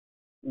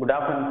Good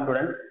afternoon,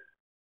 students.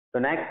 So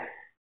next,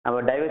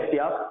 our diversity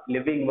of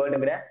living world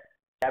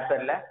chapter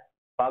la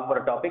பார்க்க போற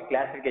topic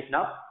classification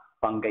of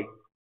fungi.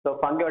 So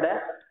fungi ஓட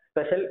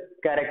special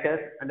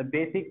characters and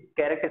basic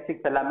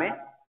characteristics எல்லாமே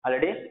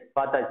already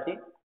பார்த்தாச்சு.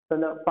 So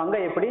இந்த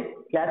fungi எப்படி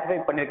classify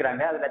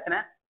பண்ணிருக்காங்க, அதுல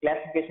எத்தனை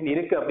classification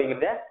இருக்கு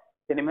அப்படிங்கறத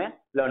இனிமே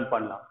learn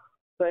பண்ணலாம்.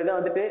 So இத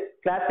வந்துட்டு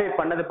classify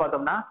பண்ணது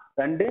பார்த்தோம்னா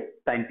ரெண்டு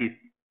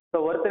scientists.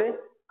 So ஒருத்தர்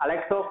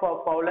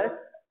Alexopoulos,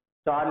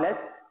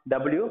 Charles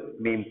W.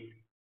 Weems.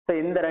 So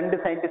இந்த ரெண்டு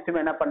சயின்டிஸ்டுமே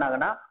என்ன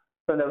பண்ணாங்கன்னா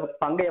ஸோ இந்த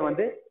ஃபங்கையை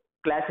வந்து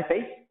கிளாசிஃபை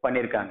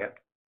பண்ணியிருக்காங்க.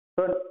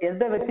 ஸோ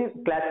எதை வச்சு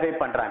கிளாசிஃபை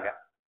பண்றாங்க?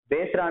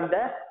 Based on the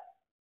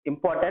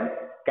important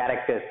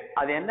characters.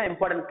 அது என்ன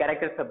இம்பார்ட்டன்ட்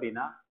கேரக்டர்ஸ்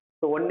அப்படின்னா,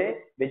 ஸோ ஒன்று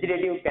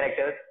வெஜிடேட்டிவ்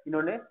கேரக்டர்ஸ்,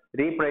 இன்னொன்று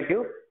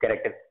reproductive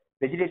characters.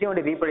 Vegetative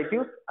and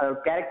reproductive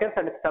characters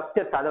and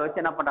structures அதை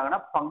வச்சு என்ன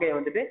பண்றாங்கன்னா ஃபங்கையை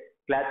வந்துட்டு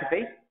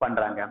கிளாசிஃபை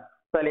பண்றாங்க.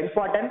 ஸோ அதில்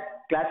இம்பார்ட்டன்ட்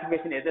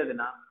கிளாசிஃபிகேஷன் எது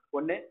எதுனா,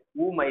 ஒன்று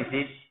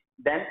ஊமைசிஸ்,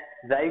 தென்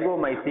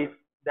ஜைகோமைசிஸ்,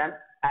 then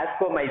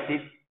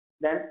ascomyces,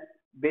 then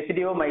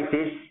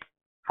basidiomyces,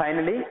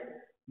 finally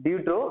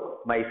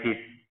deuteromyces.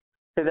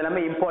 So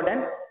இதெல்லாமே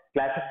important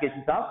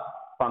classifications of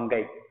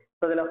fungi.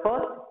 So இதுல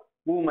first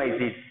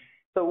oomyces.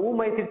 So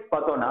oomyces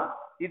பார்த்தோம்னா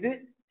இது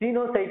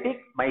xenocytic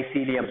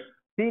mycelium.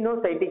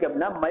 xenocytic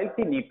அப்படின்னா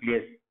மல்டி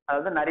நியூக்ளியஸ்,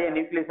 அதாவது நிறைய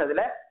நியூக்ளியஸ்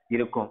அதுல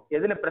இருக்கும்.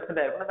 எதுல பிரசன்ட்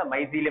ஆயிருக்கும்? அந்த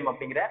mycelium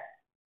அப்படிங்கிற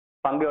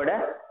ஃபங்கையோட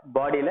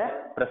பாடியில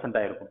பிரசன்ட்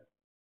ஆயிருக்கும்.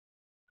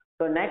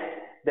 So next,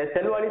 the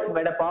cell wall is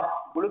made up of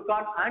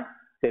glucan and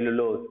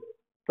cellulose.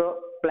 So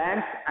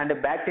plants and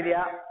bacteria,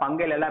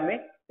 fungi எல்லாமே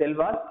cell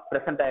wall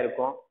present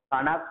ஆயிருக்கும்,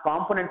 ஆனா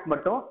components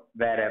மட்டும்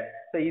வேற.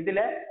 So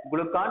இதுல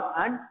glucan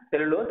and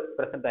cellulose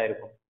present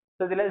ஆயிருக்கும்.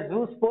 So இதுல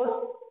zoospores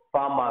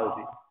form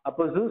ஆகுது.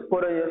 அப்போ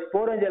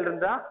ஸ்போரஞ்சல்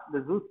இருந்தா இந்த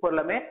ஜூஸ்போர்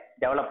எல்லாமே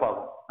டெவலப்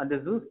ஆகும். அந்த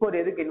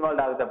ஜூஸ்போர் எதுக்கு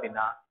இன்வால்வ் ஆகுது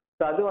அப்படின்னா,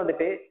 ஸோ அது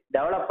வந்துட்டு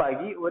டெவலப்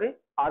ஆகி ஒரு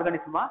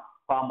ஆர்கானிசமா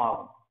ஃபார்ம்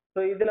ஆகும்.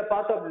 ஸோ இதுல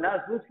பார்த்தோம் அப்படின்னா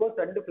ஜூஸ்போர்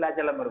ரெண்டு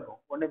ஃபிளாஜெல்லம் இருக்கும்.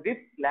 ஒன்னு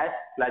விப் ஸ்லாஷ்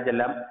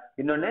ஃபிளாஜெல்லம்,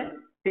 இன்னொன்னு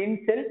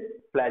டின்செல்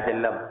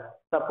ஃபிளாஜெல்லம்.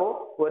 அப்போ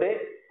ஒரு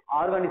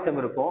ஆர்கானிசம்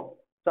இருக்கும்,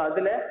 ஸோ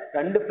அதுல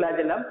ரெண்டு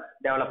ஃபிளாஜெல்லம்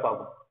டெவலப்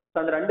ஆகும். ஸோ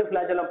அந்த ரெண்டு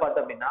ஃபிளாஜெல்லம்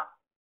பார்த்தோம் அப்படின்னா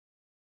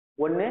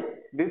ஒன்னு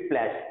whip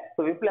flash.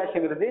 So whip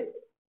ஃபிளாஷ்ங்கிறது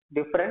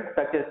different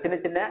structure, சின்ன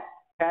சின்ன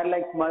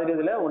ஹேர்லைக்ஸ் மாதிரி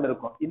இதுல ஒன்று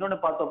இருக்கும். இன்னொன்னு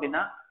பார்த்தோம்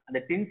அப்படின்னா அந்த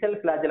டின்செல்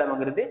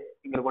ஃபிளாஜெல்லம்ங்கிறது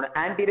இங்க இருக்கும், ஒன்று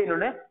ஆன்டீரியர்,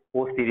 இன்னொன்னு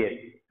போஸ்டீரியர்.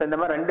 ஸோ இந்த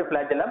மாதிரி ரெண்டு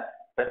ஃபிளாஜெல்லம்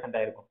பிரசன்ட்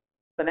ஆயிருக்கும்.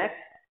 So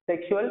next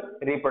sexual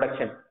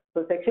reproduction. So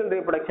sexual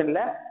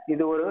ரீப்ரொடக்ஷன்ல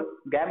இது ஒரு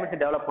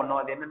கேமெட்ஸ் டெவலப்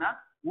பண்ணும். அது என்னன்னா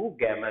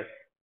oogamous.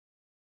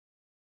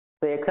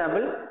 So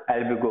example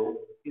albigo.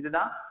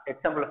 இதுதான்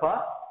example for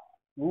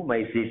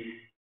oomyces.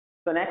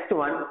 So next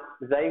one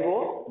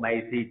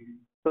zygomyces.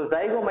 So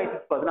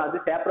zygomyces பார்த்தா அது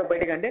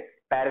saprophytic and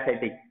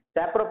parasitic.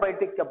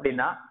 saprophytic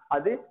அப்படின்னா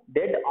அது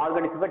dead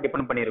organism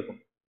டிபெண்ட் பண்ணி இருக்கும்.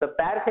 So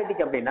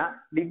parasitic அப்படின்னா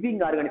living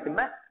organism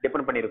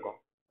டிபெண்ட் பண்ணி இருக்கும்.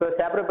 So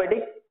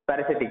saprophytic,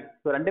 parasitic,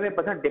 so ரெண்டுமே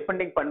பார்த்தா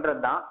டிபெண்டிங்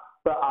பண்றது தான்.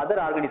 So other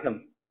organism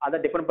அதை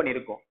டிபெண்ட் பண்ணி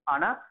இருக்கும்.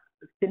 ஆனா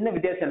சின்ன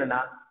வித்தியாசம் என்னன்னா,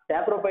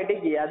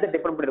 சாப்ரோபைட்டிக் எதை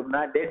depend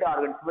பண்ணிருக்கும்னா dead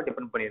organism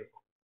depend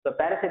பண்ணிருக்கும். So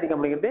parasitic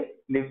அப்படிங்கிறது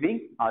லிவிங்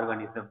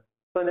ஆர்கானிசம்.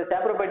 ஸோ இந்த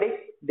சாப்ரோபைட்டிக்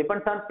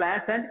depends on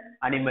plants and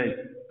animals.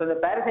 So இந்த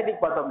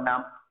பாராசைட்டிக் பார்த்தோம்னா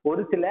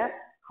ஒரு சில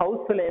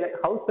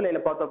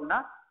ஹவுஸ்ஃபுல்ல பார்த்தோம்னா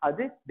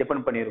அது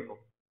டிபெண்ட் பண்ணியிருக்கும்.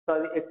 ஸோ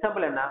அது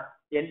எக்ஸாம்பிள் என்ன,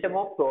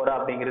 என்டமோஃப்ளோரா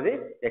அப்படிங்கிறது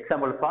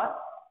example for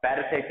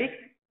parasitic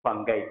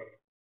fungi.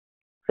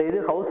 So இது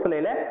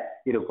ஹவுஸ்ஃபுல்ல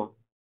இருக்கும்.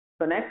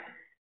 So next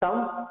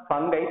sum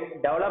fungi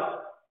develop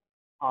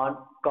on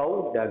gov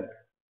tongue.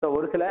 So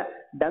ஒரு சில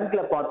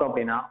டங்க்ல பார்த்தோம்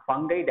அப்படின்னா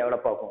ஃபங்கை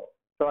டெவலப் ஆகும்.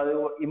 ஸோ அது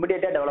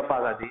இமிடியேட்டா டெவலப்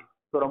ஆகாது.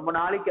 ஸோ ரொம்ப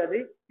நாளைக்கு அது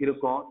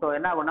இருக்கும். ஸோ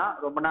என்ன ஆகும்னா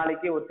ரொம்ப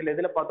நாளைக்கு ஒரு சில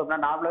இதுல பார்த்தோம்னா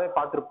நார்மலாவே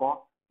பார்த்துருப்போம்.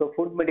 ஸோ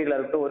ஃபுட் மெட்டீரியல்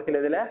இருக்கட்டும், ஒரு சில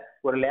இதுல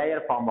ஒரு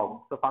லேயர் ஃபார்ம்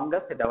ஆகும். ஸோ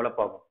ஃபங்கஸ் டெவலப்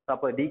ஆகும். ஸோ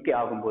அப்போ டீகே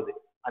ஆகும்போது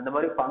அந்த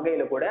மாதிரி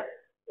ஃபங்கையில கூட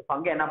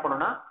ஃபங்கை என்ன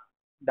பண்ணும்னா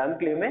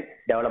டங்க்லயுமே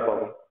டெவலப்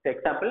ஆகும்.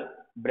 எக்ஸாம்பிள்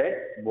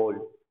பிரெட் போல்.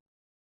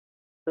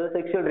 So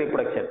sexual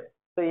reproduction.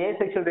 ஸோ ஏ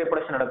செக்ஷுவல்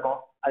ரீப்ரொடக்ஷன் நடக்கும்,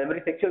 அதே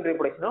மாதிரி செக்ஷுவல்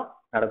ரீப்ரொடக்ஷனும்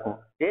நடக்கும்.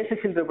 ஏ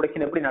செக்ஷுவல்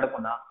ரீப்ரொடக்ஷன் எப்படி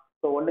நடக்கும்னா,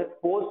 ஸோ ஒன்று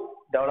ஸ்போர்ஸ்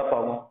டெவலப்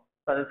ஆகும்.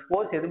 அந்த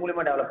ஸ்போர்ஸ் எது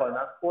மூலியமா டெவலப்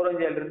ஆகுதுன்னா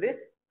ஸ்போரஞ்சியில இருந்து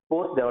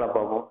ஸ்போர்ஸ் டெவலப்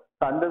ஆகும்.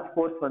 ஸோ அந்த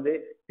ஸ்போர்ஸ் வந்து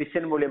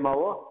ஃபிஷன்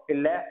மூலியமாவோ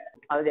இல்லை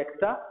அது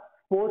எக்ஸ்ட்ரா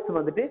ஸ்போர்ஸ்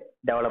வந்துட்டு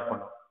டெவலப்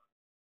பண்ணும்.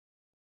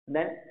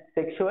 தென்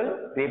sexual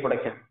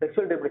reproduction.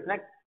 Sexual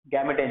reproduction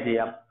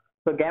கேமெட்டேஞ்சியா.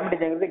 So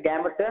கேமெட்டேஞ்சியாங்கிறது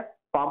கேமெட்டை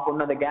form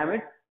பண்ண அந்த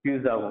கேமெட்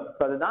ஃபியூஸ் ஆகும்.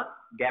 ஸோ அதுதான்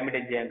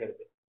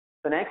கேமெட்டேஞ்சியாங்கிறது.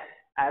 So next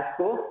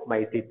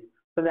ascomyces.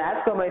 ஸோ இந்த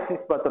ascomyces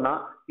பார்த்தோம்னா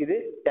இது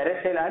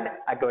டெரெஸ்ட்ரியல் அண்ட்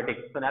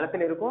அக்வாட்டிக். ஸோ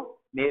நிலத்துல இருக்கும்,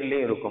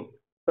 நீர்லயும் இருக்கும்.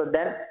 ஸோ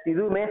தென்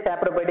இதுவுமே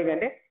சாப்ரோபைட்டிக்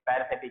and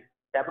parasitic.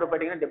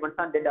 சாப்ரோபைட்டிக்னா depends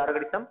on dead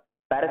organism,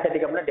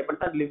 parasitic அப்படின்னா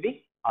depends on living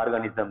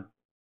organism.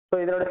 So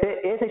இதோட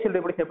ஏசெக்ஷுவல்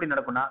ரீப்ரொடக்ஷன் எப்படி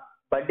நடக்கும்னா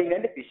பட்டிங்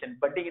அண்ட் ஃபிஷன்.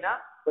 பட்டிங்னா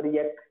ஒரு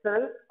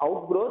எக்ஸ்டர்னல்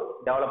அவுட் க்ரோத்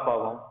டெவலப்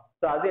ஆகும்.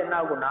 ஸோ அது என்ன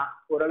ஆகும்னா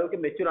ஓரளவுக்கு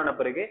மெச்சூர் ஆன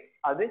பிறகு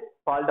அது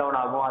ஃபால் டவுன்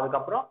ஆகும்,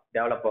 அதுக்கப்புறம்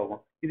டெவலப்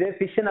ஆகும். இதே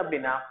ஃபிஷன்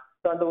அப்படின்னா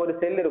ஸோ அந்த ஒரு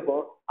செல்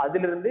இருக்கும்,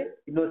 அதுல இருந்து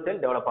இன்னொரு செல்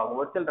டெவலப் ஆகும்.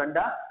 ஒரு செல்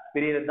ரெண்டா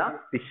பிரியறது தான்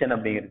ஃபிஷன்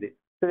அப்படிங்கிறது.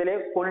 ஸோ இதுல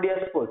கொண்டியா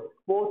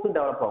ஸ்போர்ஸும்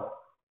டெவலப் ஆகும்.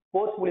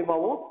 ஸ்போர்ஸ்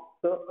மூலியமாவும்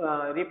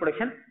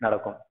ரீப்ரொடக்ஷன்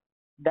நடக்கும்.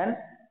 தென்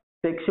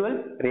sexual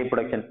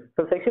reproduction.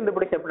 So sexual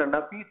reproduction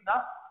எப்படின்னா fuse na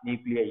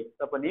nuclei.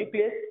 அப்ப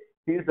nucleus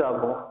fuse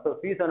ஆகும். So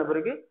fuse ஆன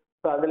பிறகு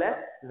so அதுல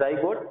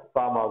zygote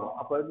form ஆகும்.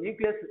 அப்ப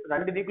nucleus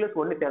ரெண்டு nucleus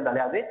ஒன்னு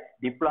சேர்ந்தாலே அது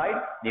diploid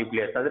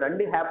nucleus. அது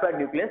ரெண்டு haploid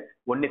nucleus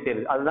ஒன்னு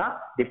சேருது. அதுதான்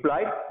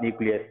diploid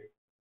nucleus.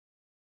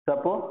 So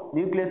அப்போ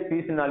nucleus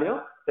fuse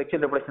னாலயும்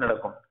sexual reproduction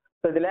நடக்கும்.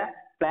 So இதுல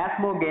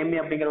plasmogamy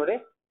அப்படிங்கிற ஒரு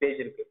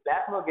ஸ்டேஜ் இருக்கு.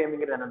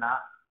 plasmogamyங்கிறது என்னன்னா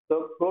so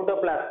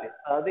protoplasm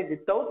அதாவது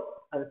without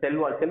அந்த செல்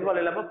வால்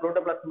இல்லாம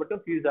protoplasm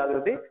மட்டும் fuse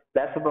ஆகுறது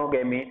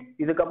plasmogamy.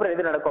 இதுக்கு அப்புறம்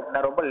எது நடக்கும்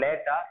அப்படின்னா ரொம்ப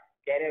லேட்டா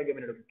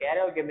karyogamy நடக்கும்.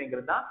 karyogamy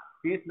தான்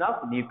fusion of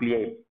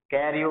nuclei.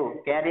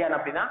 caryon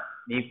அப்படின்னா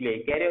nuclei.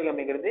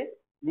 karyogamyங்கிறது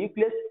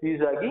nucleus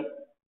fuse ஆகி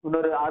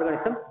இன்னொரு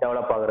ஆர்கானிசம்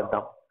டெவலப் ஆகுறது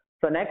தான்.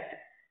 So next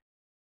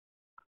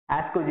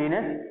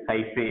ascogenous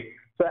hyphae.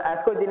 So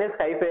ascogenous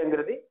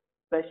hyphaeங்கிறது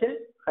special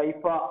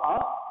hypha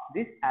of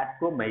this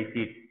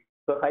ascomycetes.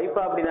 So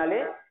hypha அப்படினாலே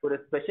ஒரு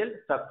ஸ்பெஷல்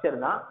ஸ்ட்ரக்சர்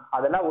தான்.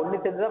 அதெல்லாம் ஒன்னு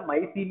சேர்ந்து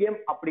மைசீலியம்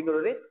அப்படிங்கிற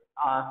ஒரு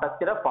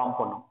ஸ்ட்ரக்சரை ஃபார்ம்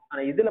பண்ணும்.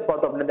 ஆனா இதுல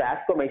பார்த்தோம் அப்படின்னா இந்த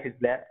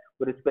ascomycetesல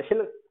ஒரு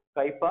ஸ்பெஷல்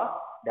hypha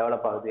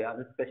டெவலப் ஆகுது.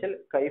 அது ஸ்பெஷல்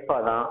hypha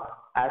தான்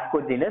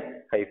ascogenous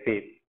hyphae.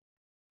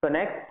 So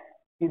next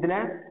இதுல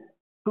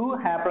 2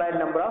 haploid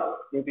number of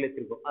nucleus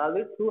இருக்கும்.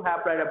 அதாவது 2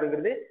 haploid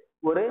அப்படிங்கிறது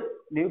ஒரு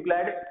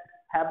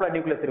haploid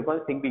nucleus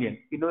இருக்கும் சிங்கிலியன்.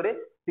 இன்னொரு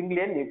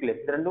சிங்கிலியன் நியூக்ளியஸ்.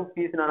 இது ரெண்டும்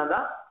ஃபீஸ்னால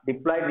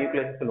டிப்ளாய்ட்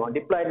நியூக்ளியஸ் சொல்லுவோம்.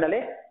 டிப்ளாய்ட்னாலே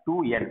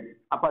 2n.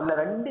 அப்ப அதுல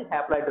ரெண்டு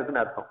ஹேப்ளாய்ட்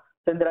இருக்குன்னு அர்த்தம்.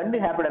 சோ இந்த ரெண்டு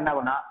ஹேப்ளாய்ட் என்ன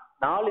ஆகும்னா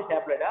 4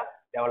 ஹேப்ளாய்டா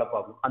டெவலப்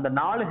ஆகும். அந்த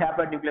 4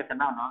 ஹேப்ளாய்ட் நியூக்ளியஸ்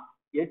என்ன ஆகும்னா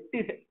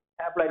 8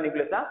 ஹேப்ளாய்ட்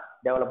நியூக்ளியஸா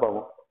டெவலப்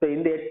ஆகும். சோ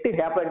இந்த 8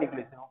 ஹேப்ளாய்ட்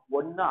நியூக்ளியஸும்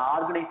ஒண்ணா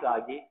ஆர்கனைஸ்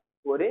ஆகி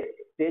ஒரு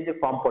ஸ்டேஜ்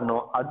ஃபார்ம்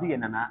பண்ணும். அது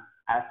என்னன்னா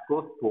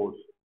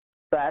ஆஸ்கோஸ்போர்ஸ்.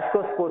 சோ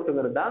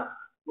ஆஸ்கோஸ்போர்ஸ்ங்கிறது தான்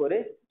ஒரு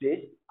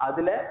ஸ்டேஜ்.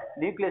 அதுல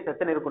நியூக்ளியஸ்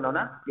எத்தனை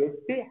இருக்கும்னா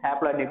 8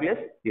 ஹேப்ளாய்ட்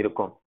நியூக்ளியஸ்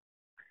இருக்கும்.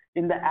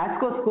 இந்த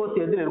ஆஸ்கோஸ்போர்ஸ்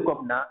எதுல இருக்கும்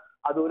அப்படின்னா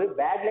அது ஒரு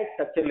பேக் லைக்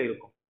ஸ்ட்ரக்சர்ல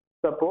இருக்கும்.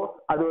 அப்போ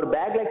அது ஒரு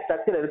பேக் லைக்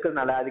ஸ்ட்ரக்சர்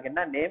இருக்கிறதுனால அதுக்கு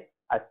என்ன நேம்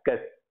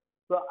அஸ்கஸ்.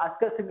 ஸோ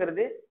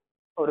அஸ்கஸ்ங்கிறது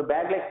ஒரு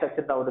பேக் லைக்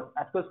ஸ்ட்ரக்சர் தான். ஒரு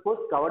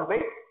ஆஸ்கோஸ்போர்ஸ் covert by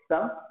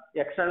some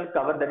external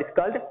cover that is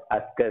called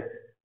அஸ்கஸ்.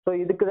 So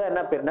இதுக்கு தான்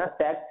என்ன பேருனா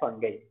ஸ்டாக்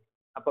ஃபங்கை.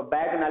 அப்போ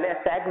பேக்னாலே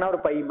ஸ்டாக்னா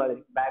ஒரு பை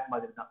மாதிரி பேக்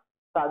மாதிரி தான்.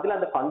 ஸோ அதுல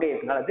அந்த ஃபங்கை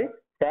இருக்குனால அது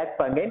stock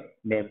fungi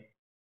name.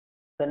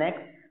 So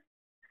next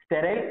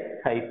sterile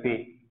hyphae.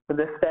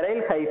 இந்த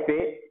ஸ்டெரைல் ஹைஃபே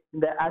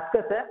இந்த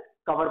அஸ்கஸை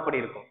கவர்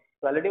பண்ணியிருக்கும்.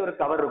 ஆல்ரெடி ஒரு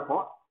கவர்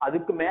இருக்கும்.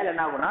 அதுக்கு மேல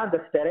என்ன ஆகும்னா இந்த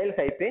ஸ்டெரைல்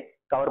ஹைஃபே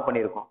கவர்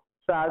பண்ணியிருக்கும்.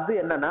 ஸோ அது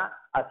என்னன்னா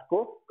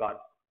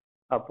அஸ்கோகார்ட்.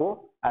 அப்போ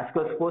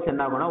அஸ்கோஸ்போர்ஸ்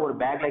என்ன ஆகும்னா ஒரு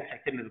பேக் லைக்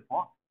ஸ்ட்ரக்சர்ல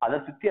இருக்கும். அதை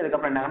சுத்தி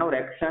அதுக்கப்புறம் என்ன ஆகும்னா ஒரு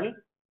எக்ஸ்டர்னல்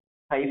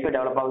ஹைஃபே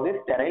டெவலப் ஆகுது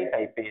ஸ்டெரைல்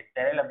ஹைஃபே.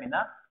 ஸ்டெரைல்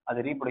அப்படின்னா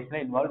அது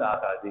ரீப்ரொடக்ஷன்ல இன்வால்வ்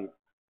ஆகாது.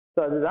 ஸோ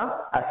அதுதான்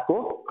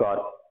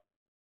அஸ்கோகார்ட்.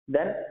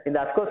 தென் இந்த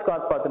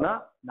அஸ்கோஸ்கார்ட் பார்த்தோம்னா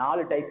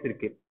 4 டைப்ஸ்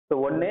இருக்கு. ஸோ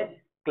ஒன்னு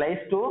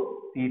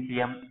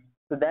கிளைஸ்டோதீசியம்,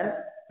 தென்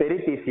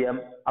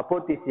பெரிதீசியம்,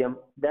 அப்போதீசியம்,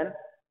 தென்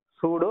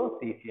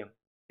சூடோதீசியம்.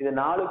 இது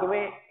 4க்குமே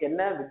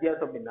என்ன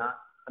வித்தியாசம் அப்படின்னா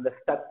அந்த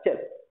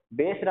structure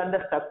based on the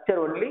structure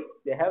only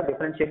they have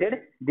differentiated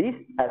these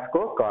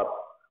ascocarps.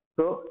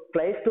 So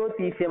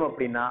கிளைஸ்டோதீசியம்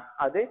அப்படின்னா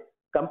அது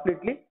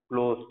completely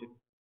closed.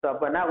 ஸோ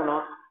அப்ப என்ன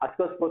ஆகணும்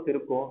அஸ்கோஸ்போர்ஸ்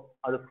இருக்கும்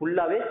அது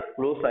ஃபுல்லாவே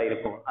க்ளோஸ்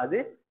ஆயிருக்கும். அது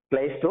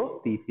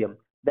கிளைஸ்டோதீசியம்.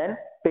 தென்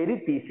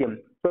பெரிதீசியம்.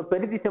 ஸோ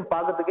பெரிதீசியம்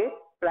பார்க்கறதுக்கு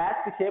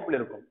பிளாஸ்க் ஷேப்ல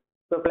இருக்கும்.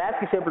 ஸோ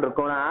பிளாஸ்க் ஷேப்ல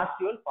இருக்கும்.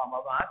 ஆஸ்டியோல் ஃபார்ம்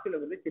ஆகும்.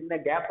 ஆஸ்டியோல் வந்து சின்ன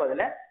கேப்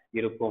அதுல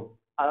இருக்கும்.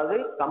 அதாவது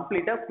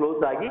கம்ப்ளீட்டா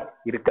க்ளோஸ் ஆகி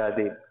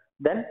இருக்காது.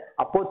 தென்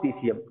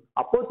அப்போதீசியம்.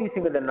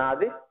 அப்போதீசியம்ங்கிறது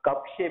அது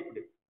கப்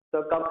ஷேப்டு. ஸோ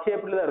கப்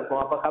ஷேப்ல தான்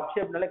இருக்கும். அப்ப கப்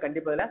ஷேப்னால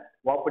கண்டிப்பா அதுல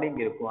ஓப்பனிங்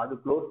இருக்கும். அது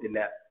க்ளோஸ் இல்ல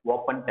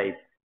ஓப்பன் டைப்.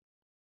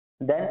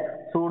 தென்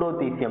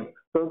சூடோதீசியம்.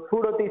 ஸோ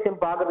சூடோதீசியம்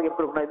பார்க்கறதுக்கு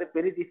எப்படி இருக்கும்னா இது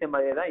பெரிதீசியம்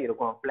மாதிரியே தான்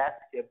இருக்கும்.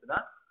 பிளாஸ்டிக் ஷேப்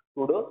தான்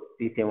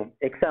சூடோதீசியம்.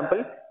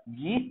 Example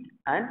yeast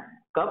and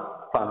cup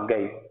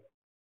fungi.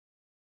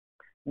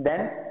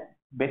 Then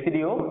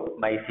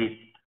Basidiomycetes.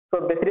 So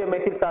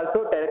Basidiomycetes also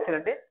direction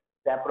and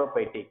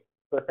saprophytic.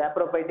 So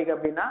saprophytic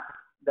அப்படின்னா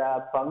the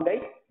fungi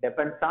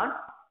depends on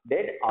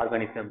dead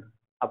organism.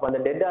 அப்ப அந்த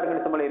டெட்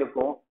ஆர்கானிசம்ல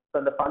இருக்கும். ஸோ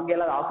அந்த ஃபங்கை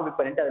எல்லாம் ஆக்குபை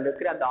பண்ணிட்டு அதுல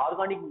இருக்கிற அந்த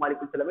ஆர்கானிக்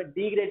மாலிகுல்ஸ் எல்லாமே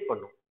டீக்ரேட்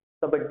பண்ணும்.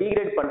 ஸோ அப்ப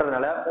டீக்ரேட்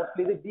பண்றதுனால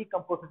மோஸ்ட்லி இது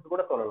டீகம்போசிஸ்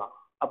கூட சொல்லலாம்.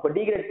 அப்ப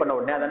டீக்ரேட் பண்ண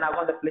உடனே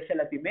அதனால அந்த ஃபிளஷ்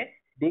எல்லாத்தையுமே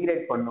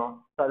டீக்ரேட் பண்ணும்.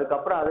 ஸோ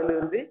அதுக்கப்புறம் அதுல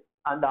இருந்து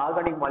அந்த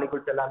ஆர்கானிக்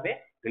மாலிகுல்ஸ் எல்லாமே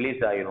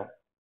ரிலீஸ் ஆயிரும்.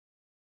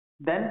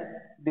 Then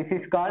this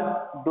is called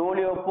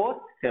doliopore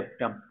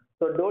septum.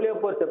 So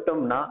doliopore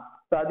septumனா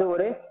so அது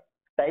ஒரு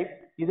டைப்.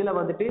 இதுல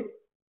வந்துட்டு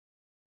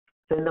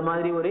இந்த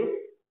மாதிரி ஒரு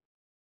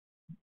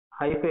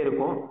ஹைஃபே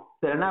இருக்கும்.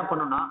 ஸோ என்ன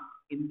பண்ணணும்னா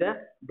இந்த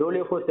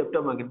டோலியோபோர்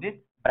செப்டம் வந்து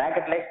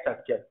bracket like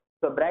structure.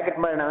 So bracket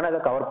மாதிரி என்ன அதை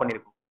கவர்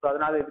பண்ணிருக்கும். ஸோ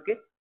அதனால இதுக்கு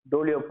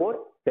டோலியோபோர்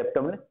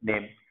செப்டம்னு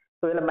நேம்.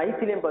 ஸோ இதுல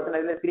மைசீலியம்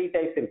பார்த்தீங்கன்னா இதுல 3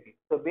 டைப்ஸ் இருக்கு.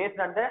 So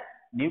based on the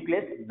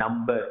nucleus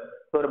number.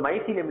 So ஒரு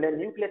மைசீலியம்ல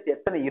நியூக்ளியஸ்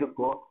எத்தனை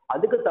இருக்கோ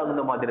அதுக்கு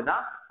தகுந்த மாதிரி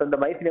தான் இந்த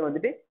மைசீலியம்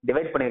வந்துட்டு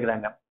டிவைட்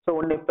பண்ணிருக்காங்க. ஸோ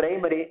ஒன்னு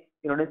பிரைமரி,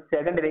 இன்னொன்னு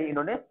செகண்டரி,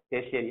 இன்னொன்னு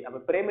டெர்ஷியரி.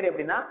 அப்ப பிரைமரி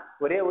அப்படின்னா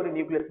ஒரே ஒரு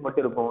நியூக்ளியஸ்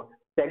மட்டும் இருக்கும்.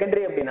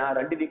 செகண்டரி அப்படின்னா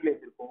 2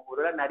 நியூக்ளியஸ் இருக்கும்.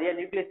 ஒருவேளை நிறைய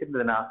நியூக்ளியஸ்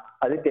இருந்ததுன்னா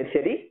அது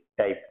tertiary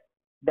type.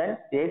 Then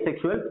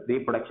asexual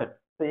reproduction.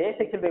 So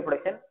asexual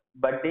reproduction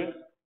padding,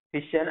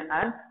 fission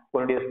and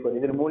கொலோனியோஸ்போர்.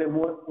 இது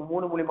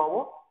மூணு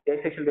மூலியமாவும்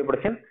ஏசெக்சுவல்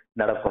ரீப்ரொடக்ஷன்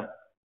நடக்கும்.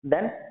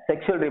 Then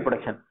sexual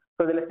reproduction.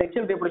 So இதுல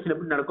sexual reproduction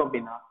எப்படி நடக்கும்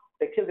அப்படின்னா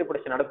sexual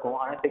reproduction நடக்கும்,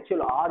 ஆனா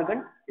sexual organ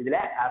இதுல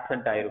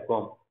absent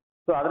ஆயிருக்கும்.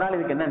 ஸோ அதனால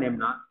இதுக்கு என்ன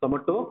நேம்னா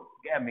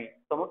சொமட்டோகேமி.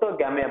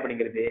 சொமட்டோகேமி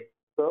அப்படிங்கிறது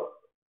ஸோ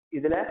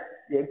இதுல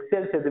எக்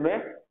செல்ஸ் எதுவுமே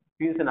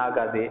ஃபியூசன்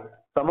ஆகாது.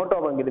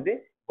 சொமட்டோங்கிறது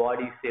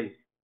பாடி செல்ஸ்.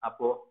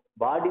 அப்போ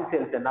பாடி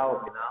செல்ஸ் என்ன ஆகும்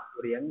அப்படின்னா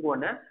ஒரு யங்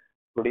ஒன்னை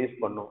ப்ரொடியூஸ்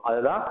பண்ணும்,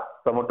 அதுதான்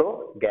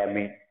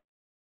சொமட்டோகேமி.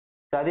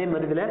 அதே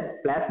மாதிரி இதுல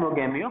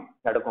பிளாஸ்மோகேமியும்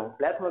நடக்கும்.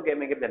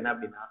 பிளாஸ்மோகேமிங்கிறது என்ன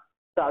அப்படின்னா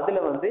அதுல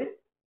வந்து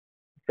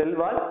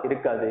செல்வால்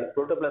இருக்காது,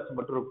 புரோட்டோபிளாஸ்ட்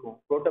மட்டும் இருக்கும்.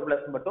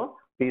 புரோட்டோபிளாஸ்ட் மட்டும்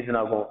ஃபியூசன்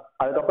ஆகும்.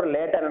 அதுக்கப்புறம்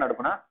லேட்டா என்ன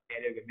நடக்கும்னா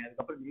கேரியோகேமி,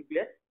 அதுக்கப்புறம்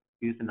நியூக்ளியஸ்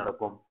ஃபியூசன்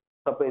நடக்கும்.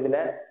 அப்ப இதுல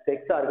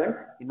செக்ஸ் ஆர்கன்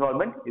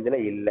இன்வால்வ்மெண்ட் இதுல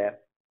இல்ல.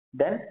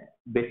 தென்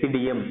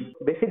basidium.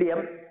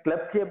 Basidium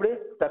club shaped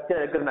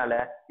structure இருக்கிறதுனால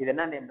இது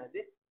என்ன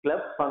நேம்னது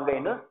கிளப்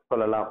ஃபங்கைன்னு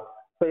சொல்லலாம்.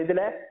 ஸோ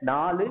இதுல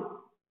 4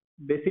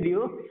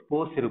 பெசிடியோ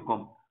ஸ்போர்ஸ்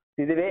இருக்கும்.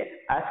 இதுவே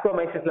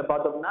ஆஸ்கோமைசிஸ்ல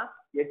பார்த்தோம்னா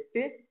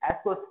 8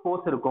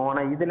 ஆஸ்கோஸ்போர்ஸ் இருக்கும்,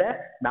 ஆனா இதுல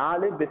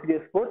 4 பெசிடியோ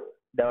ஸ்போர்ஸ்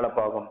டெவலப்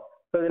ஆகும்.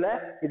 ஸோ இதுல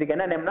இதுக்கு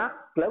என்ன நேம்னா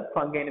கிளப்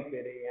ஃபங்கைன்னு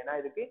பேரு, ஏன்னா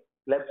இதுக்கு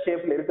கிளப்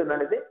ஷேப்ல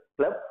இருக்கிறதுனால இது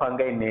கிளப்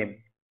ஃபங்கை நேம்.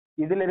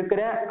 இதுல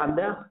இருக்கிற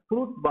அந்த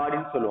ஃப்ரூட்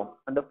பாடின்னு சொல்லுவோம்,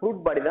 அந்த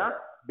ஃப்ரூட் பாடி தான்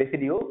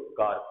பெசிடியோ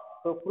கார்ப்.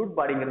 ஸோ ஃப்ரூட்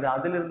பாடிங்கிறது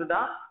அதுல இருந்து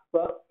தான்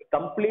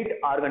complete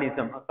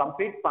organism,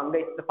 complete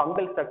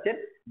fungal structure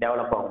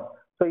develop ஆகும்.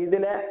 ஸோ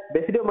இதுல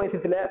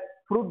பெசிடியோமைசிஸ்ல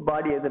ஃப்ரூட்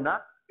பாடி எதுனா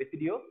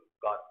பெசிடியோ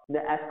கார்ப். இந்த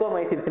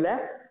ஆஸ்கோமைசிஸ்ல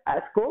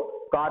ஆஸ்கோ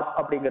கார்ப்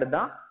அப்படிங்கிறது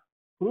தான்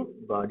ஃப்ரூட்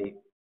பாடி.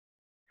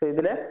 ஸோ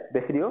இதுல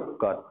பெசிடியோ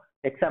corp.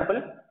 Example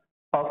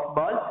puff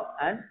balls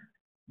and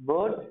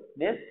bird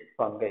next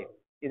fungi,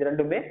 இது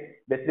ரெண்டுமே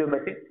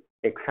பெசிடியோமைசிஸ்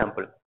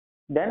எக்ஸாம்பிள்.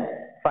 தென்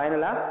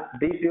ஃபைனலா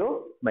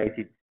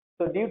டியூட்டரோமைசிஸ்.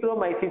 ஸோ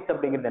டியூட்டரோமைசிஸ்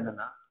அப்படிங்கிறது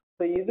என்னன்னா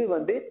இது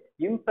வந்து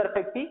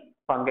இம்பர்ஃபெக்டி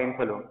ஃபங்கைன்னு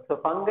சொல்லுவோம். ஸோ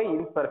ஃபங்கை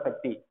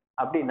இம்பர்ஃபெக்டி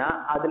அப்படின்னா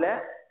அதுல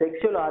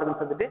செக்ஷுவல்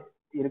ஆர்கன்ஸ் வந்துட்டு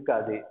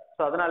இருக்காது.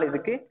 ஸோ அதனால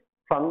இதுக்கு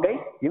ஃபங்கை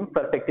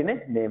இம்பர்ஃபெக்ட்னு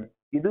நேம்.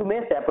 இதுவுமே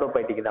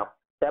சாப்ரோபைட்டிக் தான்.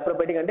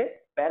 சாப்ரோபைட்டிக் and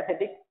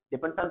parasitic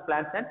depends on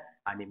plants and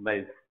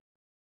animals.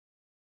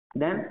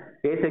 Then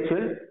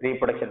asexual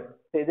reproduction.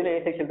 So இதுல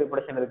asexual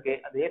reproduction இருக்கு.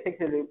 அந்த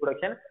asexual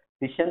reproduction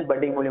fission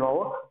budding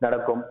மூலமாவோ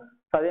நடக்கும்.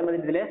 So அதே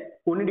மாதிரி இதுல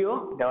கொனிடியோ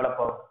டெவலப்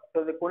ஆகும். So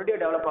இந்த கொனிடியோ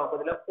டெவலப்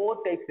ஆகுறதுல 4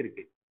 டைப்ஸ்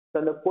இருக்கு. So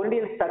அந்த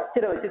கொனிடியல்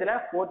ஸ்ட்ரக்சரை வச்சு இதுல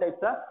 4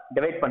 டைப்ஸா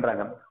டிவைட்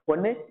பண்றாங்க.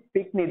 ஒன்னு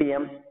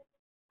பிக்னிடியம்,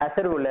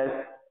 அசர்வுலஸ்,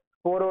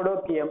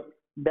 ஸ்போரோடோகியம்,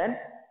 தென்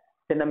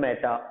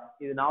சினமேட்டா.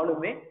 இது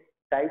 4மே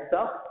டைப்ஸ்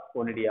ஆஃப்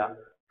கொனிடியா.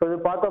 ஸோ இது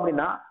பார்த்தோம்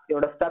அப்படின்னா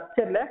இதோட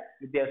ஸ்ட்ரக்சர்ல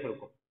வித்தியாசம்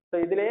இருக்கும். ஸோ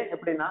இதுல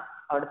எப்படின்னா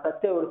அதோட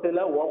ஸ்ட்ரக்சர் ஒரு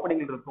சில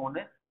ஓப்பனிங் இருக்கும்,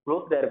 ஒன்று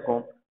க்ளோஸ்டா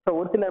இருக்கும். ஸோ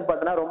ஒரு சிலர்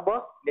பார்த்தோன்னா ரொம்ப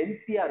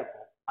லென்சியா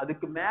இருக்கும்,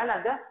 அதுக்கு மேல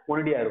அங்க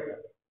கொனிடியா இருக்கும்.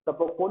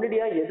 அப்போ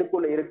கொனிடியா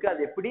எதுக்குள்ள இருக்கு,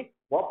 அது எப்படி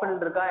ஓப்பன்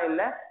இருக்கா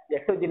இல்ல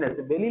எக்ஸோஜினஸ்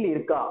வெளியில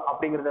இருக்கா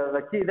அப்படிங்கறத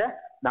வச்சு இதை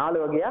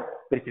 4 வகையா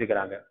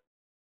பிரிச்சிருக்கிறாங்க.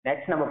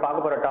 நெக்ஸ்ட் நம்ம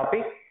பார்க்க போற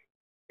topic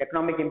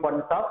economic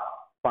importance of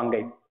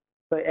fungi.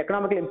 So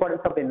economical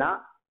importance அப்படின்னா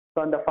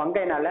அந்த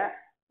ஃபங்கைனால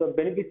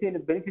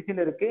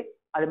பெனிஃபிஷியல் இருக்கு,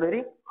 அது மாதிரி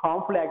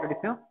ஹார்ம்ஃபுல்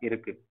ஆக்டிவிட்டிஸும்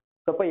இருக்கு.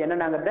 ஸோ அப்போ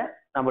என்னென்னங்கிறத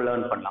நம்ம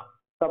லேர்ன் பண்ணலாம்.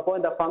 ஸோ அப்போ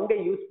இந்த ஃபங்கை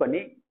யூஸ்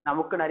பண்ணி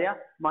நமக்கு நிறைய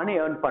மணி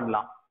ஏர்ன்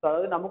பண்ணலாம். ஸோ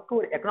அதாவது நமக்கு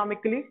ஒரு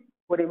எக்கனாமிக்கலி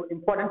ஒரு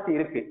இம்பார்ட்டன்ஸ்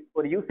இருக்கு,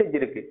 ஒரு யூசேஜ்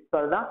இருக்கு. ஸோ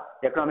அதுதான்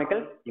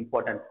எக்கனாமிக்கல்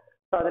இம்பார்ட்டன்ஸ்.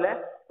 ஸோ அதுல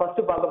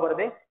ஃபர்ஸ்ட் பார்க்க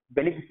போறது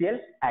beneficial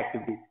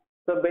activities.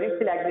 So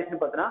beneficial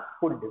activities பார்த்தோன்னா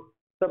ஃபுட்டு.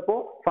 ஸோ இப்போ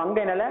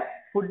ஃபங்கைனால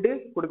ஃபுட்டு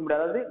கொடுக்க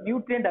முடியாது, அதாவது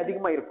நியூட்ரியன்ட்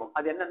அதிகமா இருக்கும்.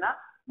 அது என்னன்னா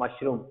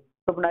மஷ்ரூம்.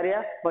 இப்போ நிறைய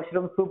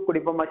மஷ்ரூம் சூப்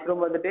குடிப்போம்,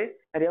 மஷ்ரூம் வந்துட்டு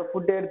நிறைய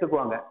ஃபுட்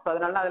எடுத்துக்குவாங்க. ஸோ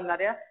அதனால அதுல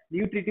நிறைய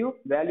நியூட்ரிட்டிவ்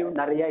வேல்யூ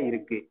நிறைய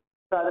இருக்கு.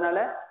 ஸோ அதனால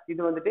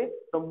இது வந்துட்டு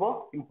ரொம்ப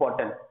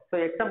இம்பார்ட்டன்ட். ஸோ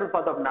எக்ஸாம்பிள்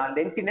பார்த்தோம் அப்படின்னா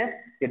லென்டினஸ்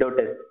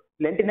எடோட்டஸ்.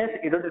 லென்டினஸ்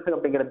எடோட்டஸ்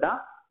அப்படிங்கிறது தான்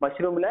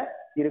மஷ்ரூம்ல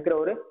இருக்கிற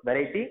ஒரு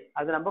வெரைட்டி,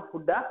 அதை நம்ம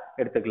ஃபுட்டா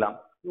எடுத்துக்கலாம்.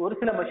 ஒரு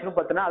சில மஷ்ரூம்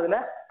பார்த்தோன்னா அதுல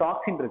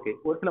டாக்ஸின் இருக்கு,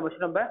 ஒரு சில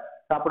மஷ்ரூம் நம்ம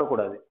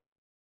சாப்பிடக்கூடாது.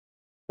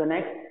 So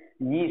next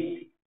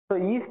east. So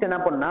east என்ன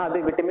பண்ணா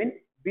அது விட்டமின்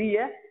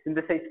பியை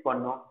சிந்தசைஸ்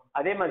பண்ணும்.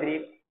 அதே மாதிரி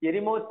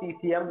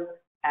எரிமோசீசியம்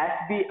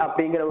ஆஸ்பி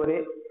அப்படிங்கிற ஒரு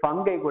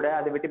ஃபங்கை கூட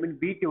அது விட்டமின்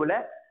B2ல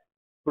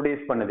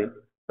ப்ரொடியூஸ் பண்ணுது.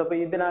 ஸோ இப்போ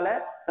இதனால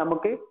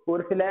நமக்கு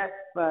ஒரு சில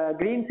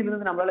கிரீன்ஸ்ல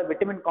இருந்து நம்மளால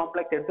விட்டமின்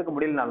காம்ப்ளெக்ஸ் எடுத்துக்க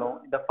முடியலனாலும்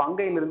இந்த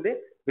ஃபங்கையிலிருந்து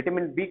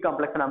விட்டமின் B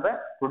காம்ப்ளெக்ஸ் நம்ம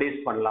ப்ரொடியூஸ்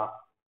பண்ணலாம்.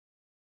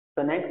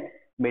 So next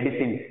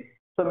medicines.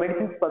 So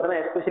medicines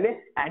பார்த்தோம்னா எஸ்பெஷலி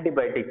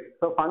ஆன்டிபயோட்டிக்ஸ்.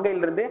 ஸோ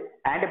ஃபங்கைல இருந்து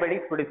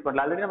ஆன்டிபயோட்டிக்ஸ் ப்ரொடியூஸ்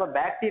பண்ணலாம். ஆல்ரெடி நம்ம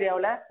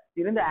பாக்டீரியாவில்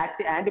இருந்து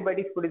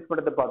ஆன்டிபயோட்டிக்ஸ் ப்ரொடியூஸ்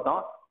பண்ணுறது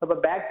பார்த்தோம். இப்போ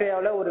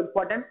பாக்டீரியாவில் ஒரு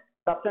இம்பார்ட்டன்ட்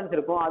சப்ஸ்டன்ஸ்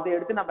இருக்கும், அதை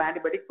எடுத்து நம்ம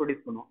ஆன்டிபயோட்டிக்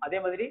ப்ரொடியூஸ் பண்ணுவோம். அதே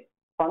மாதிரி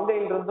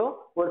ஃபங்கைல இருந்தும்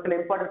ஒரு சில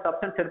இம்பார்ட்டன்ட்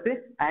சப்ஸ்டன்ஸ் எடுத்து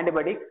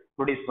ஆன்டிபயோட்டிக்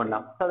ப்ரொடியூஸ்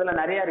பண்ணலாம். ஸோ அதில்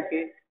நிறைய இருக்கு.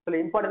 சில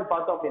இம்பார்ட்டன்ட்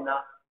பார்த்தோம் அப்படின்னா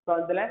ஸோ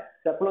அதில்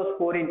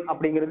செப்லோஸ்போரின்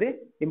அப்படிங்கிறது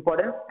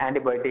இம்பார்ட்டன்ட்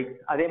ஆன்டிபயோட்டிக்.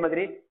 அதே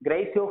மாதிரி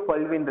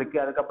கிரைசோஃபல்வின் இருக்கு.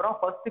 அதுக்கப்புறம்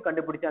ஃபர்ஸ்ட்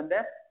கண்டுபிடிச்ச அந்த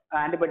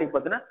ஆன்டிபயோட்டிக்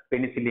பார்த்தீங்கன்னா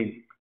பெனிசிலின்.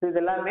 ஸோ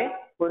இது எல்லாமே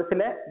ஒரு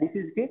சில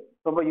டிசீஸ்க்கு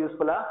ரொம்ப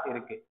யூஸ்ஃபுல்லா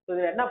இருக்கு. ஸோ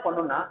இது என்ன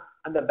பண்ணும்னா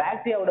அந்த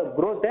பாக்டீரியாவோட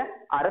குரோத்தை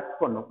அரெஸ்ட்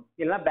பண்ணும்,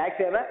 இல்லைன்னா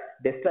பாக்டீரியாவை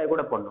டெஸ்ட்ராய்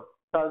கூட பண்ணும்.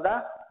 ஸோ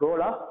அதுதான்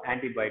role of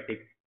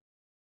antibiotic.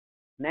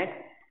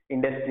 Next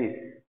industries.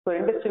 So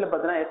இண்டஸ்ட்ரியில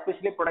பார்த்தீங்கன்னா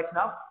especially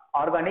production of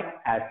organic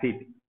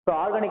acid. So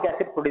organic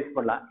acid produce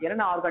பண்ணலாம்.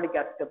 என்னென்ன ஆர்கானிக்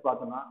ஆசிட்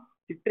பார்த்தோம்னா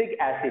citric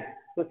acid.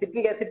 So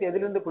citric acid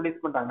எதுல இருந்து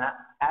ப்ரொடியூஸ் பண்றாங்க?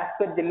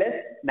 Aspergillus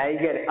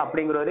niger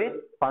அப்படிங்கிற ஒரு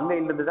ஃபங்கை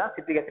இருந்து தான்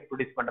citric acid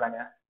ப்ரொடியூஸ் பண்றாங்க.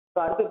 ஸோ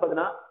அடுத்து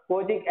பார்த்தீங்கன்னா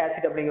கோஜிக்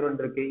ஆசிட் அப்படிங்கிற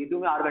ஒன்று இருக்கு,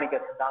 இதுவுமே ஆர்கானிக்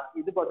ஆசிட் தான்.